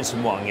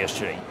Jensen Huang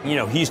yesterday.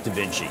 He's Da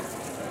Vinci.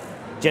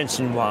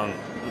 Jensen Huang,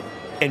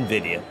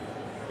 NVIDIA,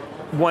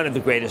 one of the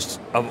greatest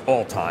of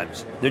all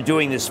times. They're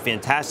doing this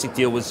fantastic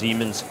deal with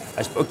Siemens.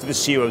 I spoke to the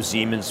CEO of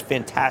Siemens,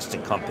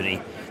 fantastic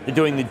company. They're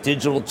doing the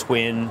digital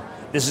twin.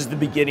 This is the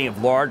beginning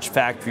of large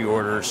factory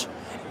orders.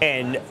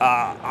 And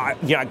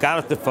I got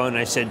off the phone and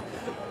I said,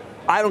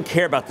 I don't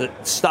care about the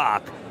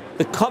stock.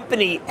 The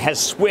company has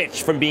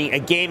switched from being a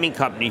gaming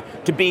company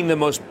to being the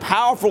most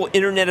powerful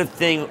Internet of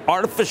Things,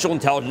 artificial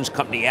intelligence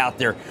company out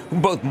there,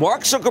 who both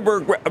Mark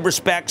Zuckerberg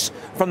respects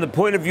from the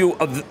point of view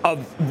of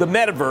the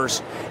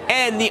metaverse,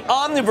 and the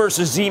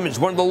Omniverse of Siemens,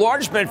 one of the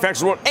largest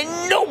manufacturers in the world,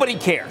 and nobody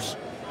cares.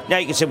 Now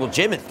you can say, well,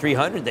 Jim, at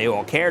 300, they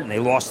all cared and they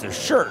lost their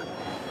shirt.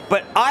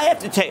 But I have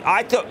to tell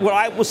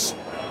you,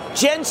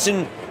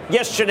 Jensen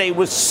yesterday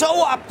was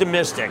so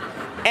optimistic.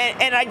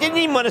 And I didn't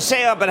even want to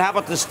say, but how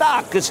about the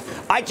stock? Because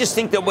I just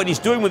think that what he's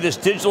doing with this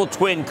digital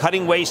twin,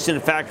 cutting waste in a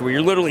factory, where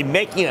you're literally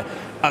making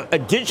a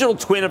digital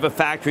twin of a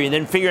factory and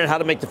then figuring out how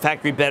to make the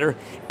factory better,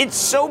 it's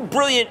so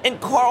brilliant.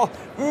 And Carl,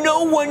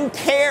 no one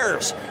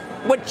cares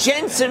what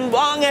Jensen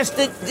Huang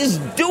is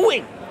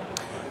doing.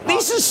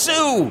 Lisa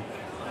Su.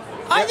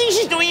 I think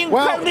she's doing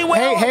incredibly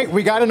well. Hey,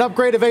 we got an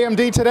upgrade of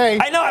AMD today.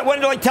 I know. I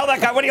wanted to tell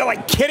that guy, what are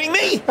you kidding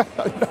me?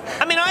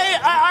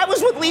 I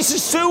was with Lisa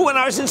Su when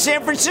I was in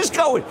San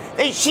Francisco,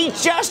 and she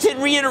just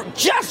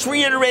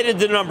reiterated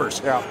the numbers.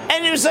 Yeah.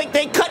 And it was like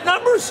they cut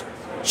numbers.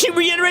 She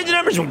reiterated the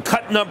numbers and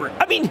cut numbers.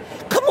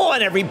 Come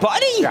on,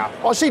 everybody. Yeah.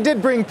 Well, she did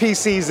bring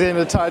PCs in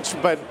a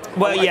touch, but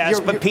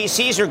yes, but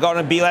PCs are going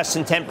to be less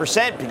than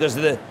 10% because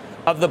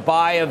of the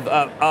buy of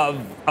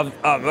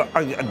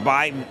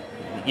buy.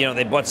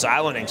 They bought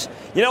Xilinx.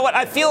 You know what?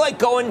 I feel like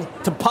going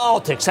to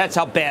politics. That's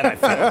how bad I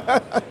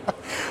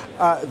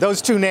feel.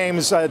 Those two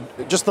names,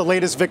 just the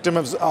latest victim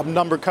of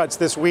number cuts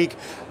this week.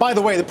 By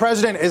the way, the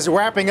president is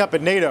wrapping up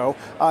at NATO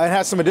and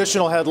has some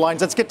additional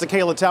headlines. Let's get to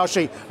Kayla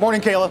Tausche. Morning,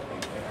 Kayla.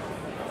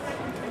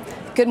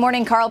 Good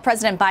morning, Carl.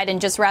 President Biden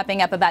just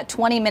wrapping up about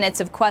 20 minutes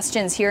of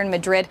questions here in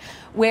Madrid,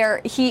 where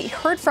he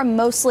heard from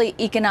mostly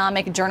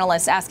economic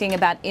journalists asking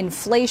about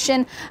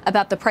inflation,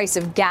 about the price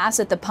of gas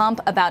at the pump,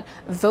 about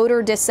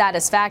voter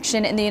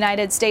dissatisfaction in the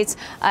United States,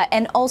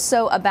 and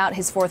also about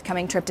his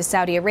forthcoming trip to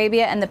Saudi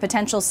Arabia and the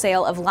potential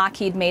sale of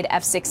Lockheed-made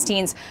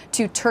F-16s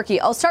to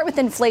Turkey. I'll start with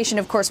inflation.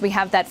 Of course, we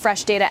have that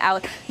fresh data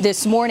out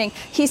this morning.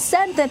 He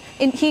said that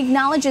he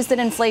acknowledges that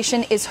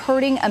inflation is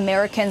hurting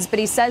Americans, but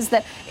he says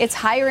that it's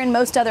higher in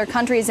most other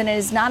countries countries, and it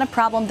is not a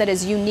problem that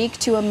is unique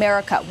to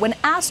America. When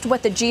asked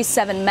what the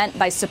G7 meant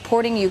by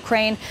supporting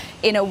Ukraine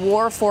in a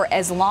war for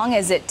as long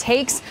as it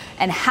takes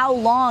and how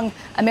long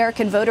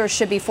American voters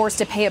should be forced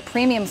to pay a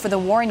premium for the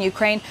war in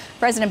Ukraine,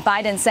 President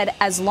Biden said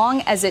as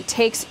long as it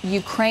takes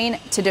Ukraine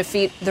to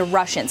defeat the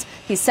Russians.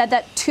 He said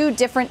that 2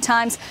 different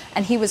times,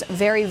 and he was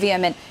very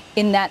vehement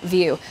in that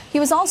view.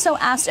 He was also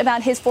asked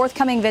about his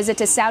forthcoming visit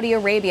to Saudi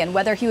Arabia and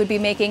whether he would be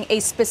making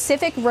a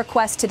specific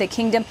request to the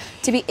kingdom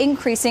to be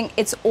increasing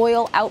its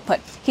oil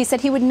output. He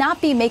said he would not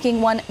be making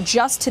one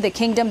just to the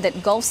kingdom,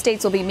 that Gulf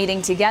states will be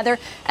meeting together,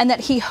 and that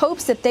he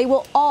hopes that they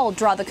will all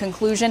draw the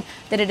conclusion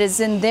that it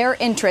is in their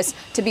interest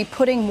to be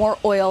putting more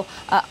oil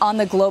on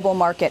the global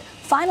market.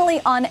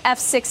 Finally, on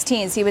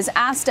F-16s, he was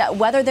asked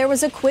whether there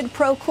was a quid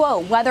pro quo,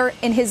 whether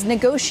in his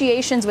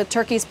negotiations with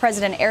Turkey's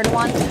President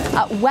Erdogan,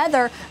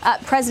 whether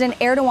President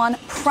Erdogan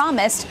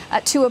promised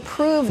to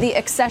approve the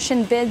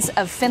accession bids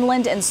of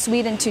Finland and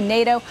Sweden to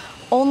NATO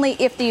only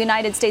if the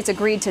United States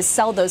agreed to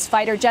sell those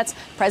fighter jets.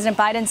 President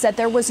Biden said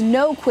there was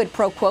no quid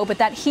pro quo, but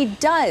that he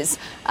does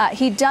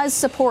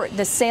support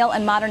the sale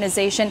and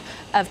modernization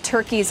of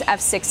Turkey's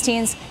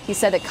F-16s. He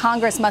said that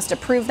Congress must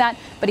approve that,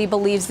 but he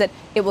believes that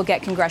it will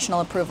get congressional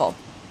approval.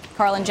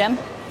 Carl and Jim.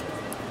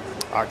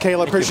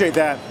 Kayla, appreciate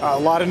that. A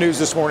lot of news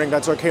this morning.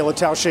 That's our Kayla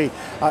Tausche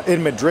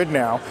in Madrid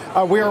now.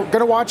 We are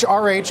going to watch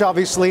RH,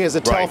 obviously, as a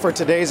tell for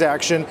today's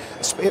action.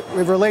 It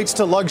relates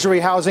to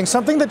luxury housing,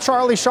 something that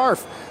Charlie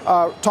Scharf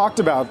talked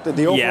about,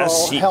 the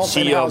overall health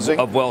and housing.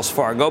 Of Wells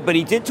Fargo. But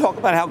he did talk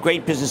about how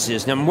great business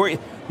is. Now,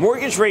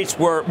 mortgages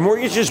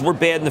were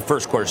bad in the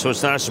first quarter, so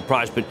it's not a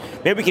surprise. But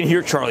maybe we can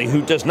hear Charlie,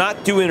 who does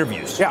not do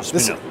interviews. Yeah,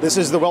 this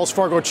is the Wells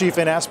Fargo chief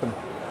in Aspen.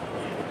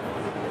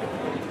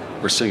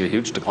 We're seeing a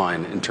huge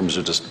decline in terms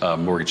of just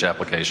mortgage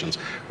applications.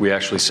 We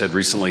actually said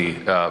recently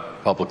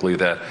publicly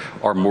that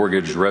our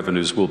mortgage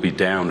revenues will be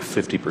down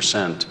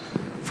 50%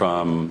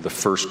 from the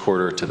first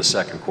quarter to the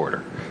second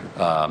quarter,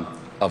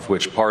 of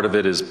which part of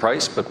it is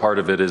price, but part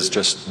of it is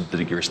just the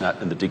decrease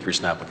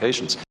in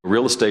applications.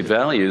 Real estate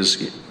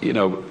values,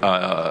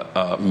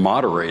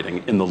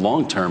 moderating in the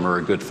long term are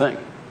a good thing.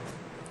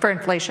 For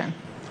inflation?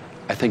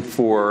 I think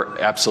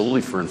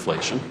absolutely for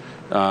inflation.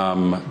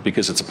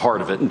 Because it's a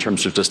part of it in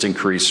terms of just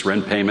increased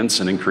rent payments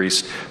and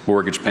increased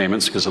mortgage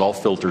payments, because it all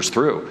filters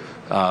through.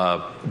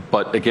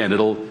 But again,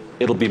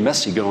 it'll be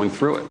messy going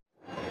through it.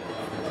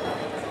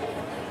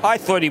 I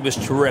thought he was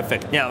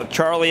terrific. Now,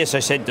 Charlie, as I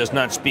said, does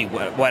not speak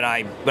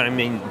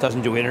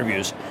doesn't do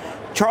interviews.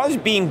 Charlie's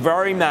being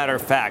very matter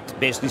of fact,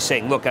 basically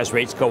saying, look, as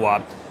rates go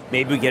up,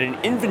 maybe we get an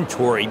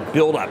inventory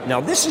build up. Now,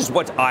 this is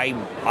what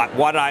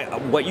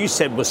you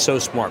said was so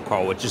smart,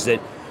 Carl, which is that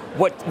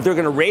what they're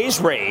going to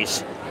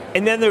raise.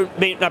 And then they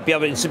may not be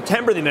able to, in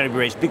September they may be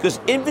raised, because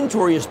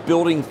inventory is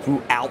building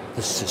throughout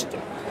the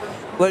system.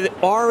 Well,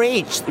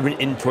 RH, the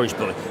inventory is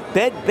building.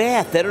 Bed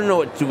Bath, they don't know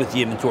what to do with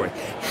the inventory.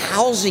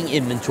 Housing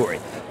inventory,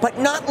 but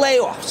not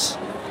layoffs.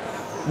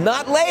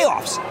 Not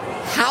layoffs.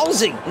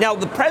 Housing. Now,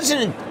 the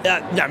president,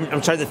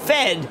 the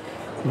Fed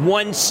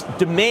wants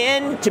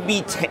demand to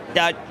be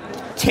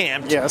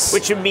tamped, yes,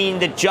 which would mean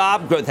that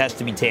job growth has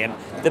to be tamped.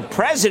 The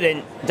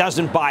president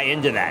doesn't buy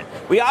into that.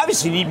 We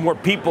obviously need more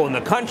people in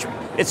the country.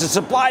 It's a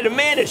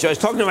supply-demand issue. I was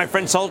talking to my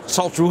friend Saul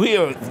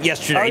Trujillo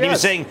yesterday, and he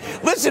was saying,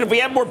 listen, if we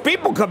had more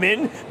people come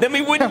in, then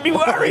we wouldn't be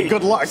worried.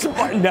 Good luck.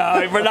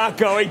 No, we're not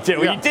going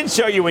to. Yeah. He did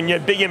show you when you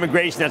had big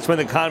immigration, that's when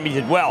the economy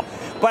did well.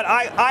 But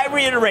I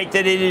reiterate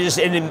that it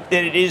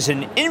is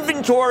an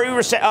inventory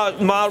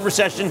mild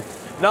recession,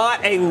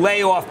 not a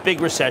layoff big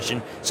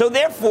recession. So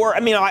therefore,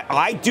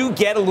 I do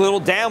get a little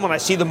down when I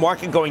see the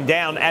market going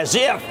down, as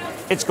if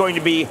it's going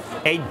to be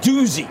a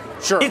doozy.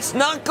 Sure. It's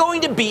not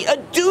going to be a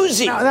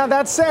doozy. Now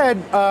that said,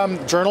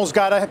 Journal's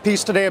got a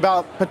piece today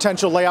about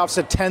potential layoffs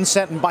at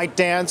Tencent and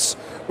ByteDance.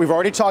 We've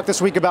already talked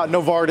this week about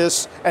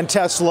Novartis and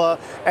Tesla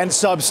and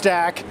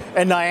Substack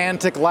and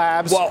Niantic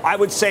Labs. Well, I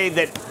would say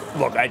that,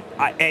 look,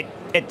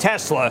 at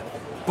Tesla,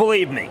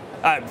 believe me,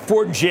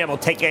 Ford and GM will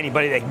take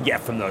anybody they can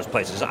get from those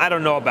places. I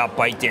don't know about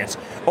ByteDance.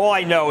 All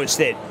I know is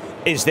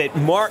that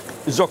Mark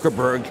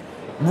Zuckerberg,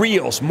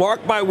 Reels,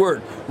 mark my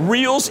word,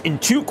 Reels in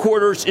 2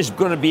 quarters is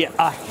going to be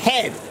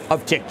ahead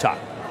of TikTok.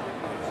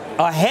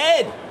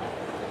 Ahead.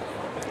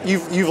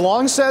 You've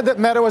long said that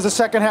Meta was a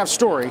second half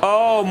story.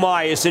 Oh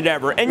my, is it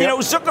ever? And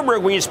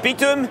Zuckerberg, when you speak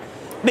to him,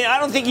 I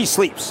don't think he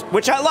sleeps,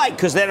 which I like,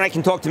 because then I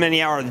can talk to him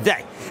any hour of the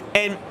day.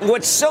 And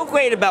what's so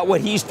great about what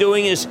he's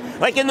doing is,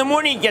 like in the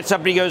morning he gets up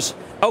and he goes,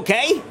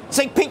 okay, it's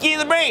like Pinky in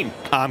the Brain.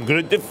 I'm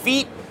going to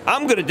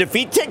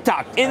defeat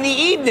TikTok. In the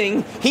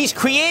evening, he's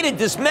created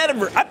this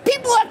metaverse.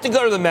 People have to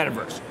go to the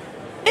metaverse.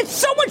 It's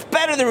so much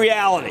better than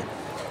reality.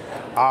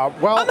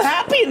 I'm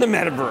happy in the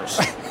metaverse.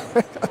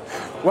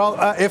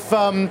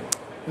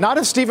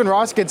 If Stephen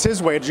Ross gets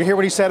his way, did you hear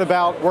what he said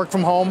about work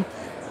from home?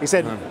 He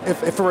said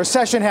if a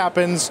recession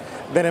happens,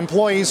 then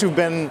employees who've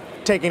been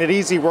taking it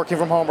easy working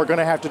from home are going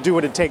to have to do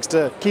what it takes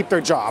to keep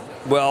their job.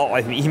 Well,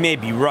 he may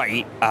be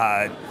right.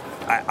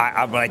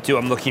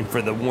 I'm looking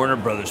for the Warner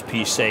Brothers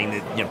piece saying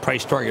that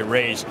price target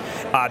raise,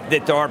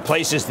 that there are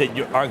places that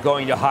are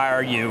going to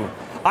hire you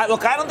I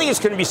don't think it's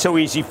going to be so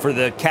easy for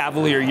the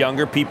cavalier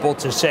younger people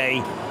to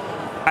say,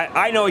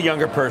 I know a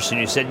younger person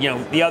who said,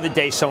 the other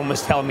day someone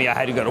was telling me I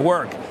had to go to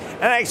work.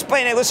 And I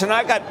explained, hey, listen,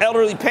 I've got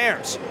elderly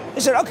parents. They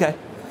said, okay.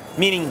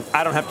 Meaning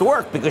I don't have to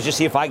work because you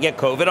see, if I get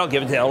COVID, I'll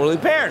give it to elderly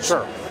parents.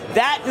 Sure.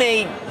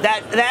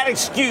 That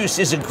excuse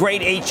is a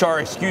great HR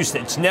excuse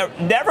that's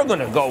never going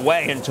to go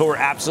away until we're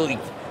absolutely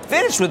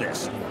finished with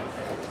this.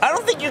 I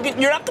don't think you're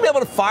not going to be able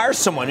to fire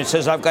someone who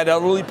says, I've got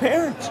elderly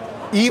parents.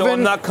 So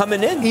I'm not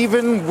coming in.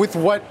 Even with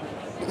what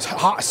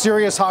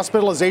serious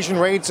hospitalization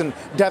rates and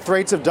death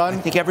rates have done? I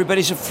think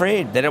everybody's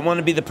afraid. They don't want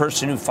to be the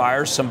person who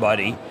fires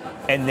somebody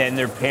and then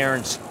their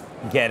parents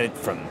get it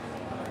from them.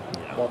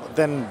 Well,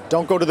 then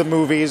don't go to the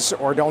movies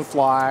or don't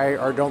fly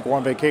or don't go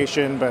on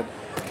vacation. But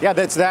yeah,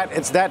 it's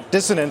that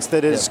dissonance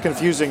that is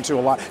confusing to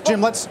a lot.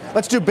 Jim, let's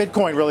do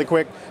Bitcoin really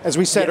quick. As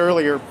we said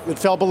earlier, it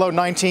fell below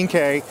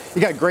 19K.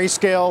 You got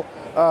Grayscale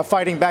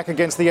fighting back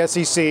against the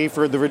SEC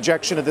for the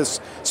rejection of this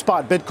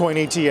spot Bitcoin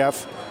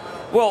ETF.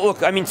 Well, look,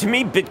 to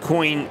me,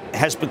 Bitcoin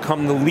has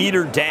become the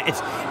leader.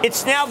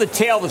 It's now the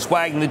tail that's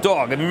wagging the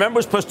dog. Remember, it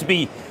was supposed to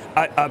be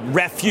a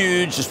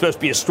refuge, it's supposed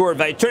to be a store of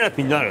value. It turned out to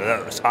be none of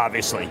those,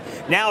 obviously.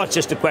 Now it's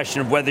just a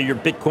question of whether your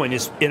Bitcoin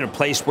is in a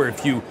place where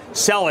if you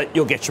sell it,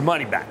 you'll get your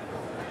money back.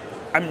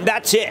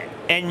 That's it.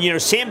 And,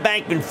 Sam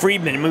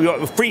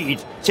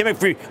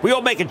Bankman-Fried, we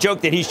all make a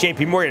joke that he's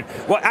JP Morgan.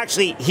 Well,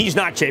 actually, he's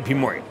not JP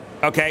Morgan,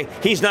 okay?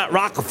 He's not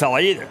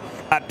Rockefeller either.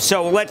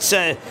 So let's,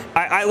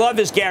 I love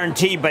his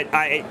guarantee, but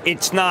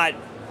it's not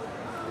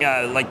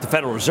like the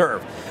Federal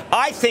Reserve.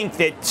 I think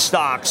that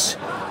stocks,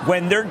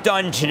 when they're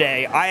done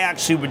today,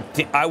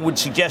 I would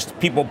suggest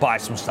people buy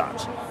some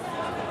stocks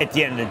at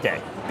the end of the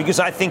day. Because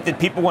I think that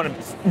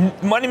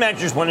money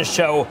managers want to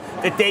show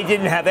that they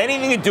didn't have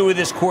anything to do with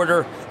this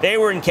quarter. They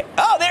were in,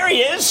 oh, there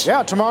he is.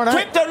 Yeah, tomorrow night.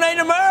 Crypto Night in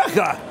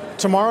America.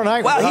 Tomorrow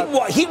night.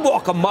 Wow, he'd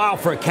walk a mile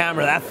for a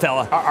camera, that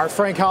fella. Our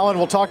Frank Holland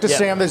will talk to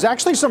Sam. There's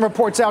actually some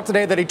reports out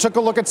today that he took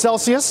a look at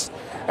Celsius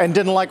and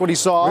didn't like what he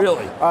saw.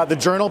 Really? The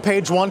Journal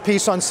page one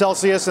piece on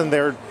Celsius and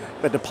the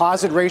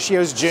deposit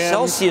ratios, Jim.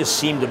 Celsius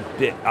seemed a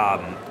bit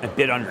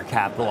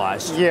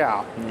undercapitalized.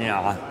 Yeah.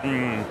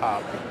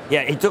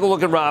 Yeah. He took a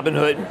look at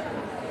Robinhood.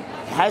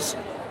 Has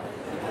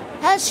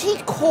he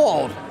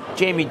called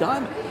Jamie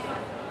Dimon?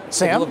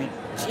 Sam?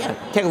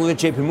 Take a look at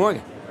JP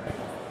Morgan.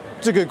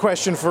 It's a good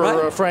question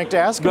for Frank to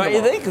ask him. Right,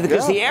 you think?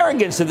 Because the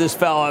arrogance of this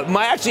fella,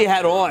 I actually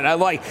had on.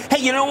 Hey,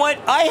 you know what?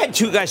 I had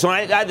two guys on.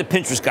 I had the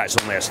Pinterest guys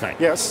on last night.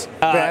 Yes.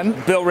 Ben.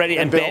 Bill Reddy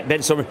and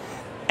Ben Silver.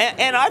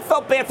 And I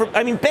felt bad for,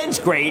 Ben's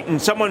great.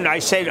 And I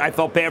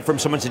felt bad for him.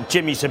 Someone said,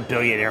 Jimmy's a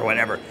billionaire or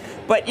whatever.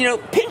 But,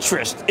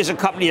 Pinterest is a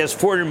company that has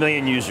 400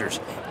 million users.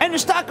 And the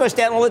stock goes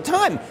down all the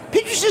time.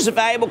 Pinterest is a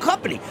valuable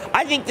company.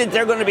 I think that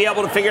they're going to be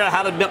able to figure out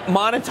how to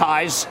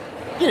monetize.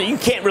 You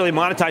can't really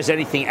monetize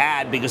anything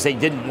ad because they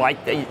didn't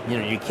like that.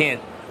 You can't.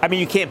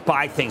 You can't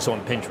buy things on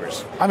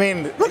Pinterest.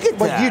 Look at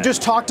that. You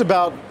just talked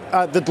about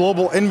the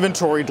global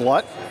inventory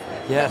glut.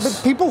 Yes.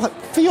 But people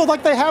feel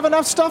like they have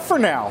enough stuff for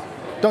now,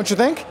 don't you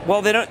think?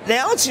 Well, they don't.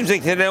 Now it seems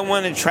like they don't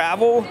want to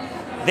travel.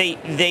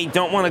 They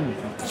don't want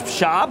to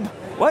shop.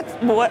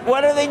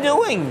 What are they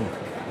doing?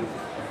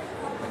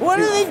 What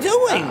are they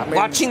doing?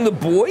 Watching The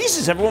Boys?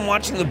 Is everyone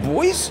watching The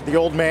Boys? The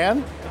Old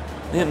Man.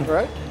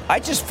 Right.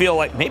 I just feel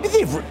like maybe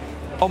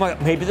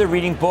maybe they're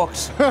reading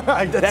books.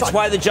 That's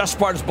why the Just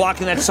Part is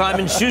blocking that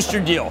Simon Schuster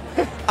deal.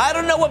 I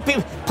don't know what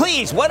people.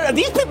 Please,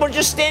 these people are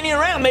just standing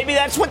around. Maybe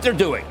that's what they're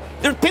doing.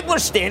 People are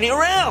standing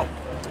around.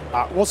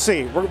 We'll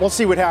see. We'll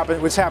see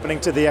what's happening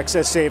to the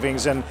excess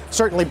savings and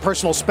certainly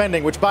personal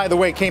spending, which, by the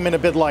way, came in a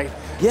bit light.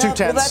 Yeah, 2/10.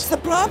 well, that's the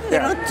problem.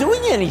 They're not doing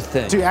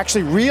anything.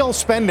 Actually, real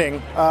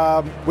spending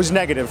was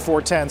negative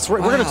 4/10. We're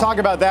going to talk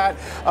about that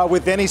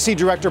with NEC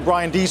Director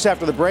Brian Deese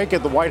after the break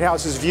at the White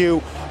House's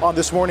view on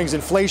this morning's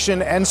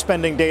inflation and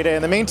spending data.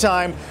 In the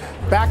meantime,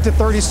 back to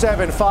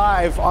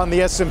 37.5 on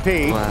the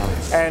S&P. Wow.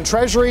 And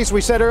Treasuries, we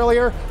said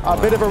earlier, a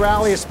bit of a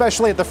rally,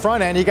 especially at the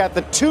front end. You got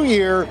the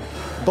 2-year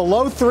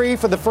below 3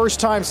 for the first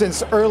time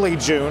since early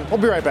June. We'll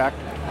be right back.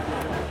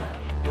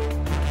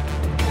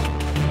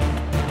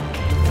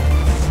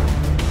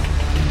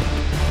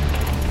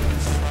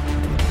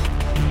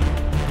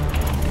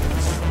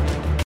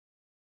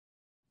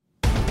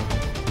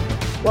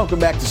 Welcome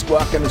back to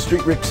Squawk on the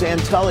Street. Rick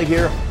Santelli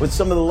here with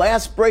some of the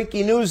last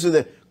breaking news of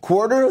the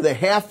quarter, the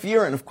half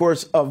year, and of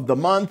course of the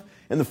month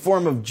in the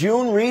form of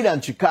June read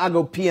on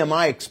Chicago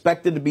PMI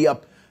expected to be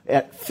up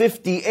at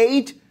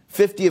 58.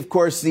 50, of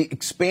course, the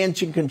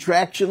expansion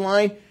contraction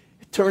line.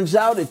 It turns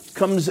out it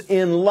comes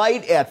in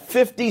light at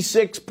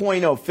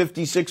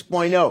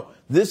 56.0.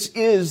 This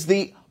is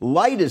the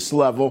lightest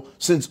level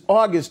since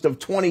August of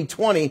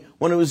 2020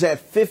 when it was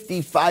at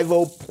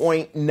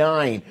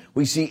 55.9.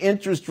 We see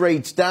interest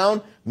rates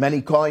down,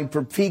 many calling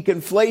for peak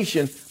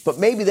inflation, but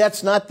maybe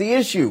that's not the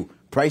issue.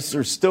 Prices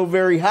are still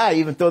very high,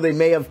 even though they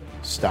may have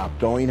stopped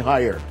going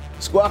higher.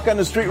 Squawk on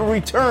the Street will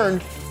return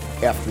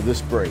after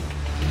this break.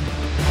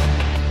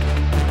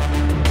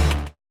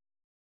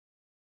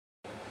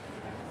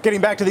 Getting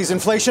back to these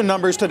inflation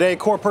numbers today,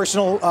 core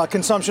personal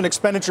consumption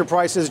expenditure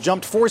prices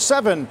jumped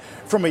 4.7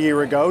 from a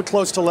year ago,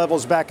 close to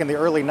levels back in the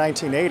early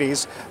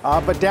 1980s,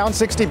 but down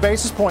 60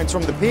 basis points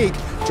from the peak.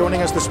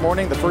 Joining us this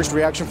morning, the first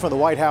reaction from the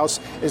White House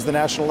is the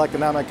National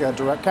Economic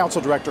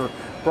Council Director,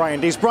 Brian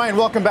Deese. Brian,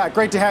 welcome back.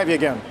 Great to have you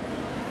again.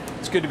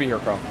 It's good to be here,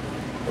 Carl.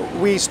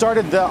 We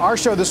started our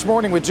show this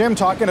morning with Jim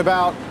talking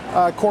about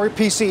core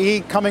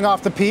PCE coming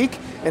off the peak,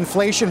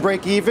 inflation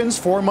break-evens,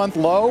 4-month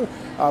low,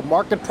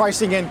 market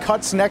pricing in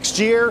cuts next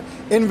year,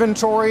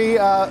 inventory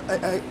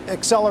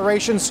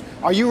accelerations.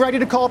 Are you ready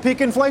to call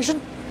peak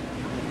inflation?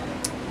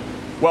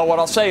 Well, what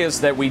I'll say is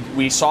that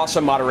we saw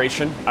some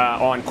moderation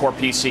on core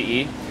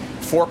PCE.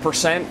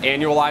 4%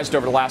 annualized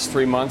over the last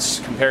 3 months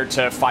compared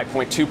to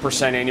 5.2%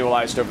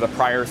 annualized over the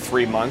prior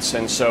 3 months.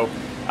 And so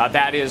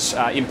that is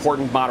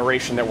important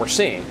moderation that we're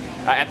seeing.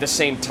 At the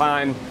same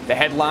time, the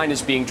headline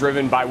is being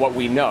driven by what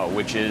we know,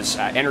 which is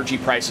energy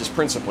prices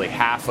principally.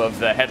 Half of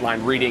the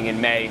headline reading in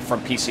May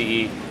from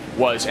PCE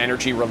was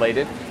energy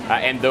related.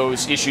 And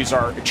those issues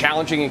are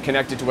challenging and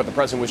connected to what the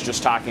president was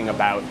just talking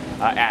about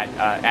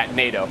at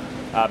NATO.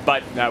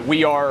 But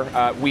we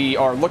are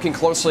looking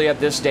closely at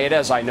this data,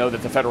 as I know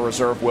that the Federal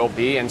Reserve will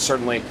be, and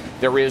certainly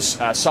there is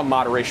some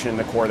moderation in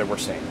the core that we're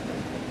seeing.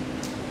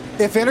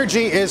 If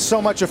energy is so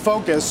much a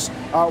focus,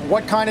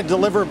 what kind of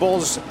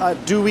deliverables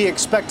do we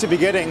expect to be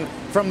getting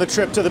from the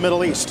trip to the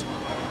Middle East?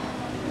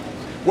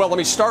 Well, let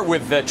me start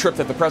with the trip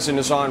that the president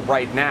is on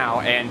right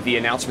now and the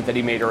announcement that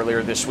he made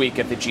earlier this week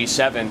at the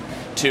G7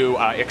 to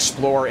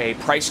explore a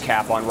price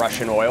cap on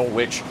Russian oil,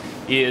 which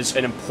is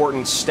an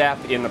important step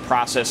in the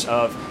process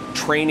of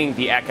training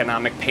the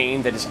economic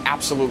pain that is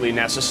absolutely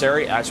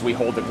necessary as we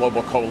hold the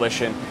global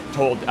coalition to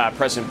hold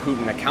President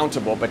Putin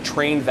accountable, but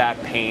train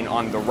that pain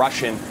on the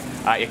Russian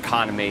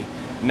economy,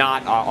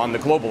 not on the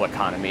global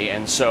economy.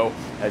 And so,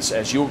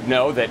 as you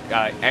know, that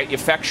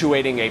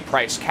effectuating a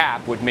price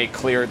cap would make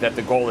clear that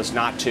the goal is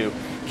not to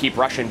keep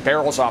Russian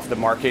barrels off the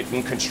market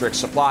and constrict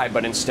supply,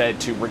 but instead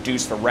to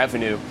reduce the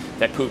revenue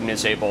that Putin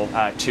is able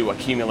to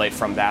accumulate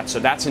from that. So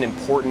that's an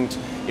important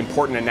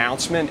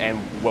announcement, and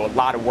a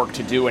lot of work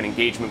to do and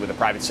engagement with the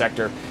private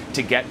sector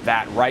to get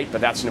that right,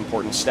 but that's an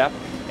important step.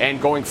 And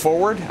going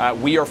forward,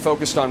 we are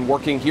focused on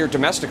working here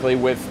domestically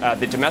with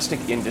the domestic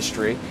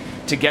industry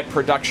to get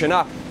production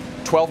up.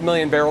 12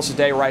 million barrels a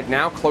day right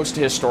now, close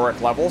to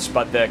historic levels,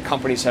 but the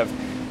companies have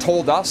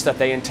told us that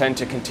they intend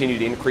to continue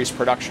to increase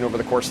production over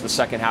the course of the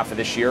second half of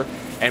this year,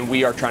 and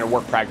we are trying to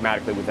work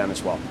pragmatically with them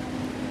as well.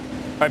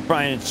 All right,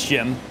 Brian, it's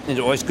Jim. It's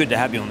always good to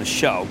have you on the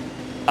show.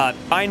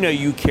 I know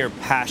you care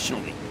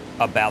passionately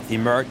about the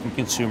American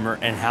consumer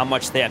and how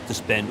much they have to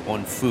spend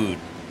on food.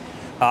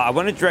 I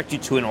want to direct you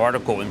to an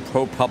article in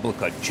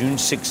ProPublica, June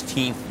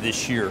 16th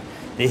this year.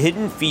 The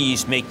hidden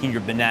fees making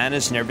your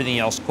bananas and everything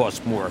else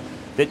cost more,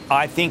 that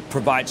I think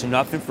provides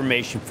enough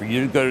information for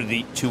you to go to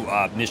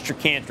Mr.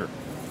 Cantor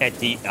at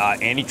the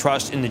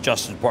Antitrust in the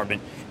Justice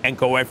Department and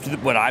go after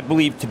what I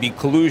believe to be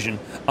collusion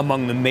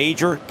among the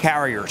major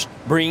carriers,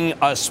 bringing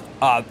us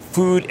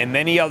food and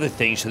many other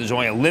things. So there's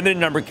only a limited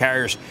number of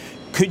carriers.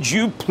 Could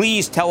you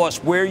please tell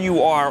us where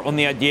you are on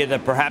the idea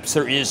that perhaps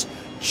there is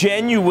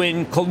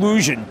genuine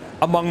collusion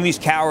among these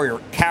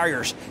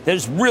carriers that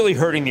is really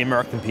hurting the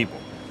American people?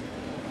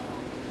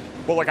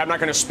 Well, look, I'm not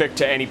going to speak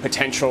to any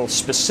potential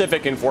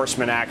specific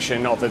enforcement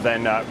action other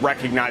than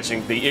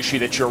recognizing the issue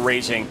that you're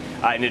raising,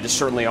 and it is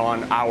certainly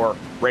on our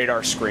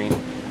radar screen.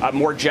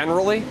 More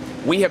generally,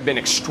 we have been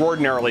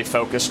extraordinarily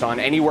focused on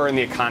anywhere in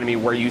the economy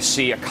where you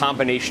see a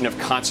combination of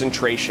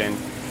concentration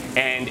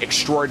and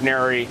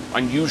extraordinary,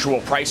 unusual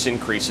price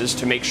increases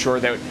to make sure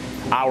that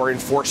our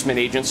enforcement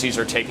agencies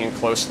are taking a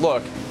close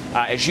look.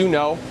 As you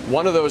know,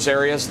 one of those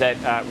areas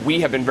that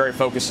we have been very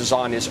focused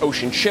on is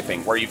ocean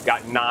shipping, where you've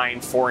got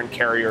 9 foreign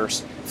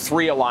carriers,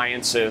 3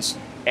 alliances,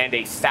 and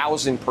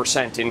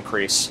 1,000%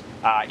 increase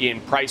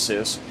in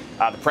prices.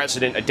 The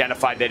president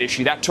identified that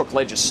issue. That took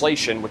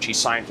legislation, which he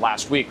signed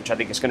last week, which I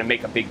think is going to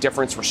make a big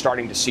difference. We're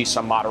starting to see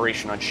some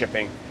moderation on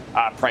shipping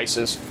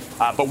prices.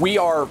 But we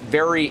are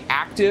very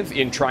active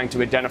in trying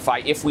to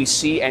identify if we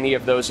see any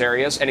of those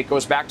areas. And it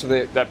goes back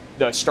to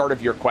the start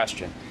of your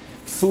question.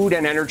 Food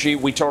and energy,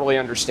 we totally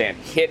understand,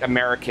 hit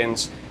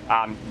Americans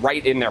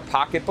right in their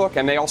pocketbook,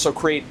 and they also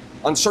create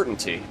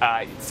uncertainty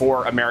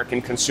for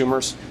American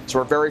consumers. So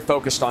we're very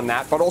focused on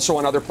that, but also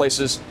on other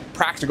places,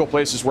 practical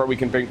places where we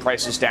can bring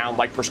prices down,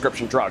 like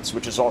prescription drugs,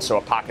 which is also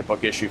a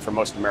pocketbook issue for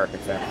most American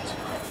families.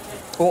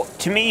 Well,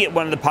 to me,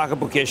 one of the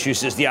pocketbook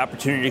issues is the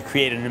opportunity to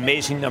create an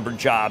amazing number of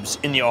jobs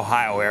in the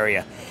Ohio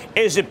area.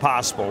 Is it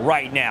possible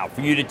right now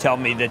for you to tell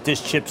me that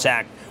this CHIPS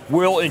Act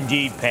will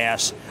indeed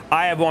pass?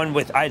 I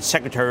had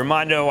Secretary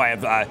Raimondo, I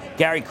have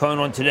Gary Cohn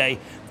on today.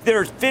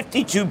 There's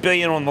 $52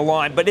 billion on the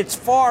line, but it's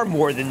far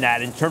more than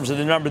that in terms of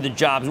the number of the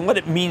jobs and what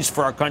it means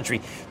for our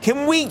country.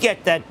 Can we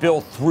get that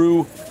bill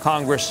through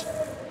Congress?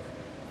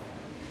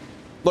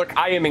 Look,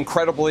 I am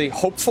incredibly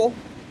hopeful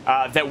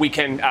that we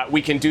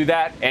can do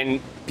that, and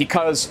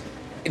because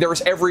there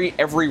is every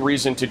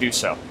reason to do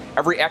so,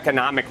 every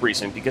economic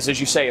reason, because as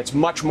you say, it's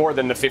much more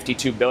than the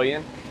 $52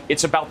 billion.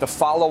 It's about the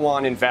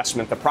follow-on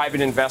investment, the private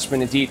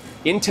investment. Indeed,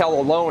 Intel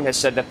alone has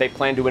said that they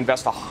plan to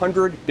invest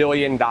 $100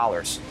 billion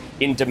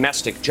in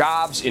domestic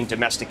jobs, in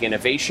domestic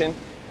innovation.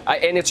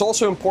 And it's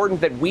also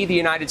important that we, the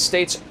United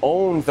States,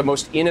 own the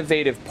most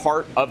innovative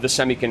part of the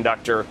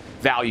semiconductor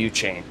value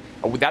chain.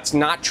 That's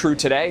not true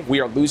today. We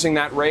are losing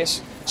that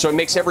race. So it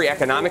makes every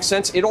economic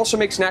sense. It also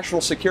makes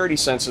national security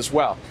sense as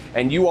well.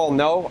 And you all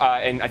know,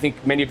 and I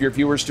think many of your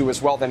viewers do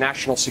as well, the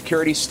national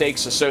security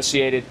stakes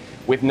associated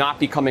with not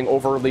becoming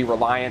overly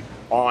reliant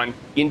on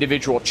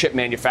individual chip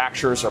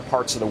manufacturers or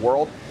parts of the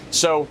world.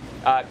 So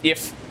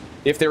if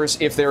there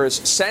is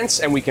sense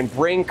and we can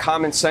bring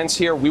common sense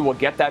here, we will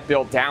get that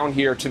bill down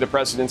here to the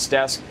president's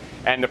desk.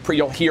 And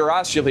you'll hear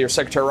us, you'll hear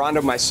Secretary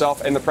Raimondo, myself,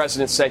 and the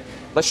president say,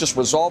 let's just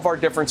resolve our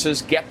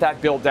differences, get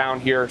that bill down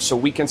here so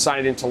we can sign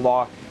it into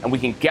law and we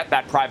can get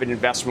that private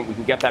investment, we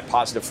can get that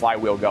positive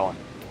flywheel going.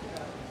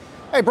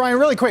 Hey, Brian,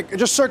 really quick,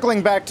 just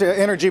circling back to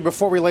energy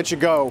before we let you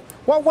go.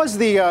 What was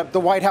the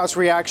White House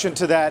reaction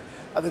to that?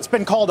 It's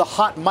been called a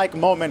hot mic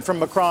moment from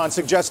Macron,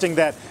 suggesting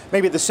that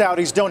maybe the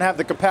Saudis don't have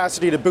the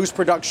capacity to boost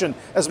production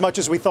as much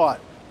as we thought.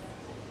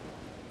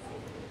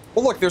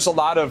 Well, look, there's a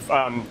lot of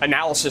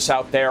analysis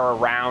out there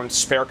around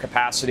spare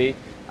capacity,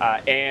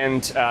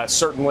 and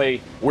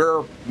certainly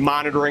we're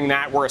monitoring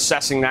that, we're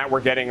assessing that,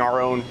 we're getting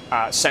our own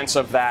sense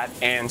of that,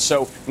 and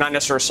so not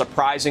necessarily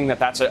surprising that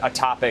that's a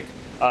topic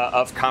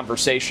of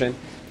conversation.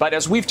 But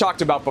as we've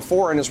talked about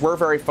before, and as we're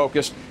very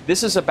focused,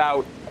 this is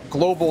about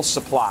global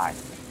supply.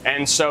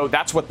 And so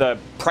that's what the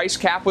price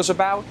cap was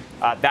about.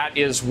 That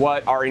is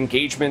what our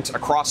engagement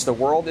across the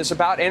world is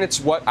about. And it's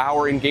what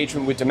our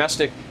engagement with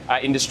domestic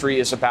industry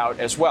is about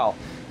as well.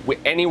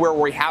 Anywhere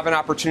where we have an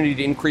opportunity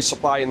to increase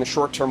supply in the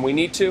short term, we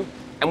need to.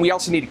 And we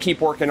also need to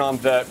keep working on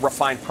the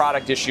refined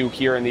product issue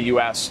here in the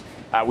U.S.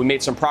 We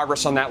made some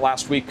progress on that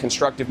last week,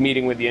 constructive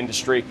meeting with the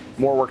industry,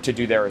 more work to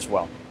do there as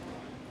well.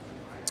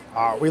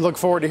 We look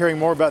forward to hearing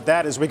more about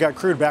that as we got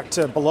crude back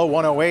to below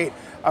 108.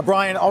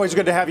 Brian, always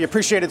good to have you.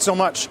 Appreciate it so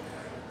much.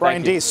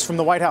 Brian Deese from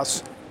the White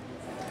House.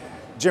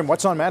 Jim,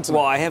 what's on Manson?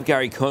 Well, I have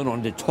Gary Cohn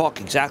on to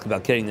talk exactly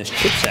about getting this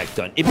CHIPS Act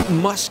done. It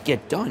must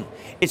get done.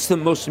 It's the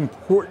most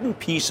important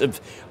piece of,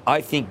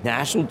 I think,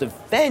 national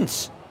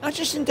defense, not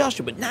just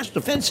industrial, but national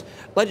defense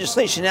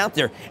legislation out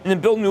there. And then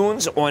Bill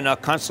Newlands on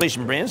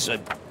Constellation Brands,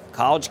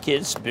 college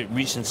kids,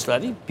 recent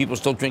study, people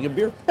still drinking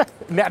beer.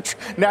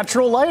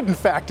 Natural light, in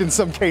fact, in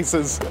some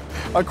cases,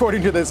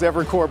 according to this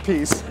Evercore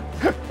piece.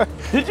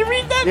 Did you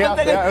read that?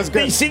 Yeah, it was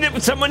good. You seen it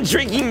with someone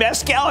drinking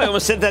mezcal? I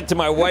almost said that to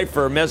my wife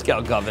for a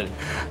mezcal covenant.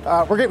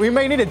 We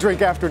may need a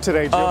drink after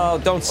today, Jim. Oh,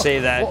 don't say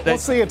that. We'll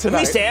see you tonight.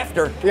 At least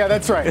after. Yeah,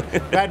 that's right.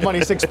 Mad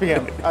Money, 6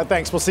 p.m.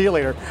 Thanks. We'll see you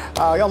later.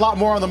 A lot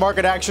more on the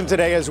market action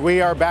today as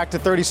we are back to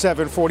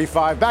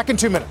 37.45. Back in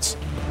 2 minutes.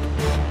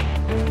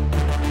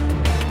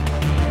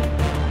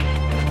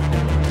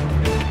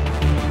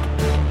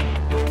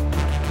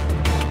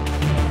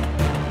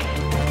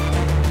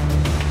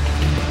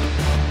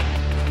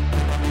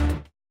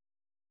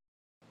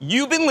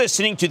 You've been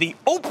listening to the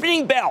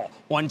Opening Bell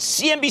on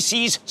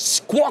CNBC's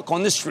Squawk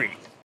on the Street.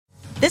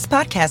 This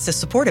podcast is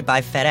supported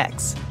by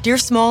FedEx. Dear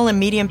small and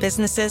medium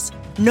businesses,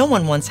 no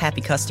one wants happy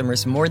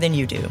customers more than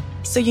you do.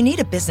 So you need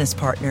a business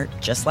partner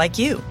just like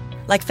you.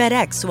 Like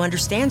FedEx, who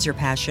understands your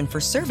passion for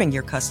serving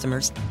your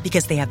customers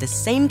because they have the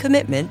same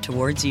commitment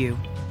towards you.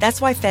 That's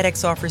why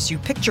FedEx offers you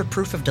picture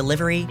proof of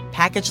delivery,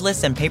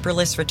 packageless and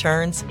paperless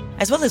returns,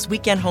 as well as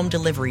weekend home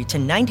delivery to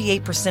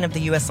 98% of the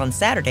U.S. on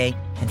Saturday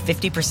and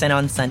 50%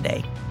 on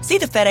Sunday. See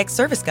the FedEx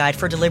service guide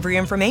for delivery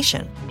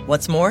information.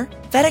 What's more,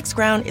 FedEx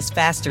Ground is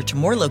faster to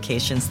more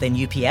locations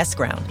than UPS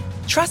Ground.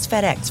 Trust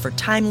FedEx for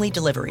timely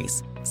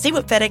deliveries. See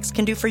what FedEx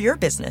can do for your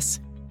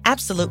business.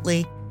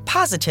 Absolutely,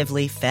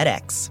 positively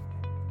FedEx.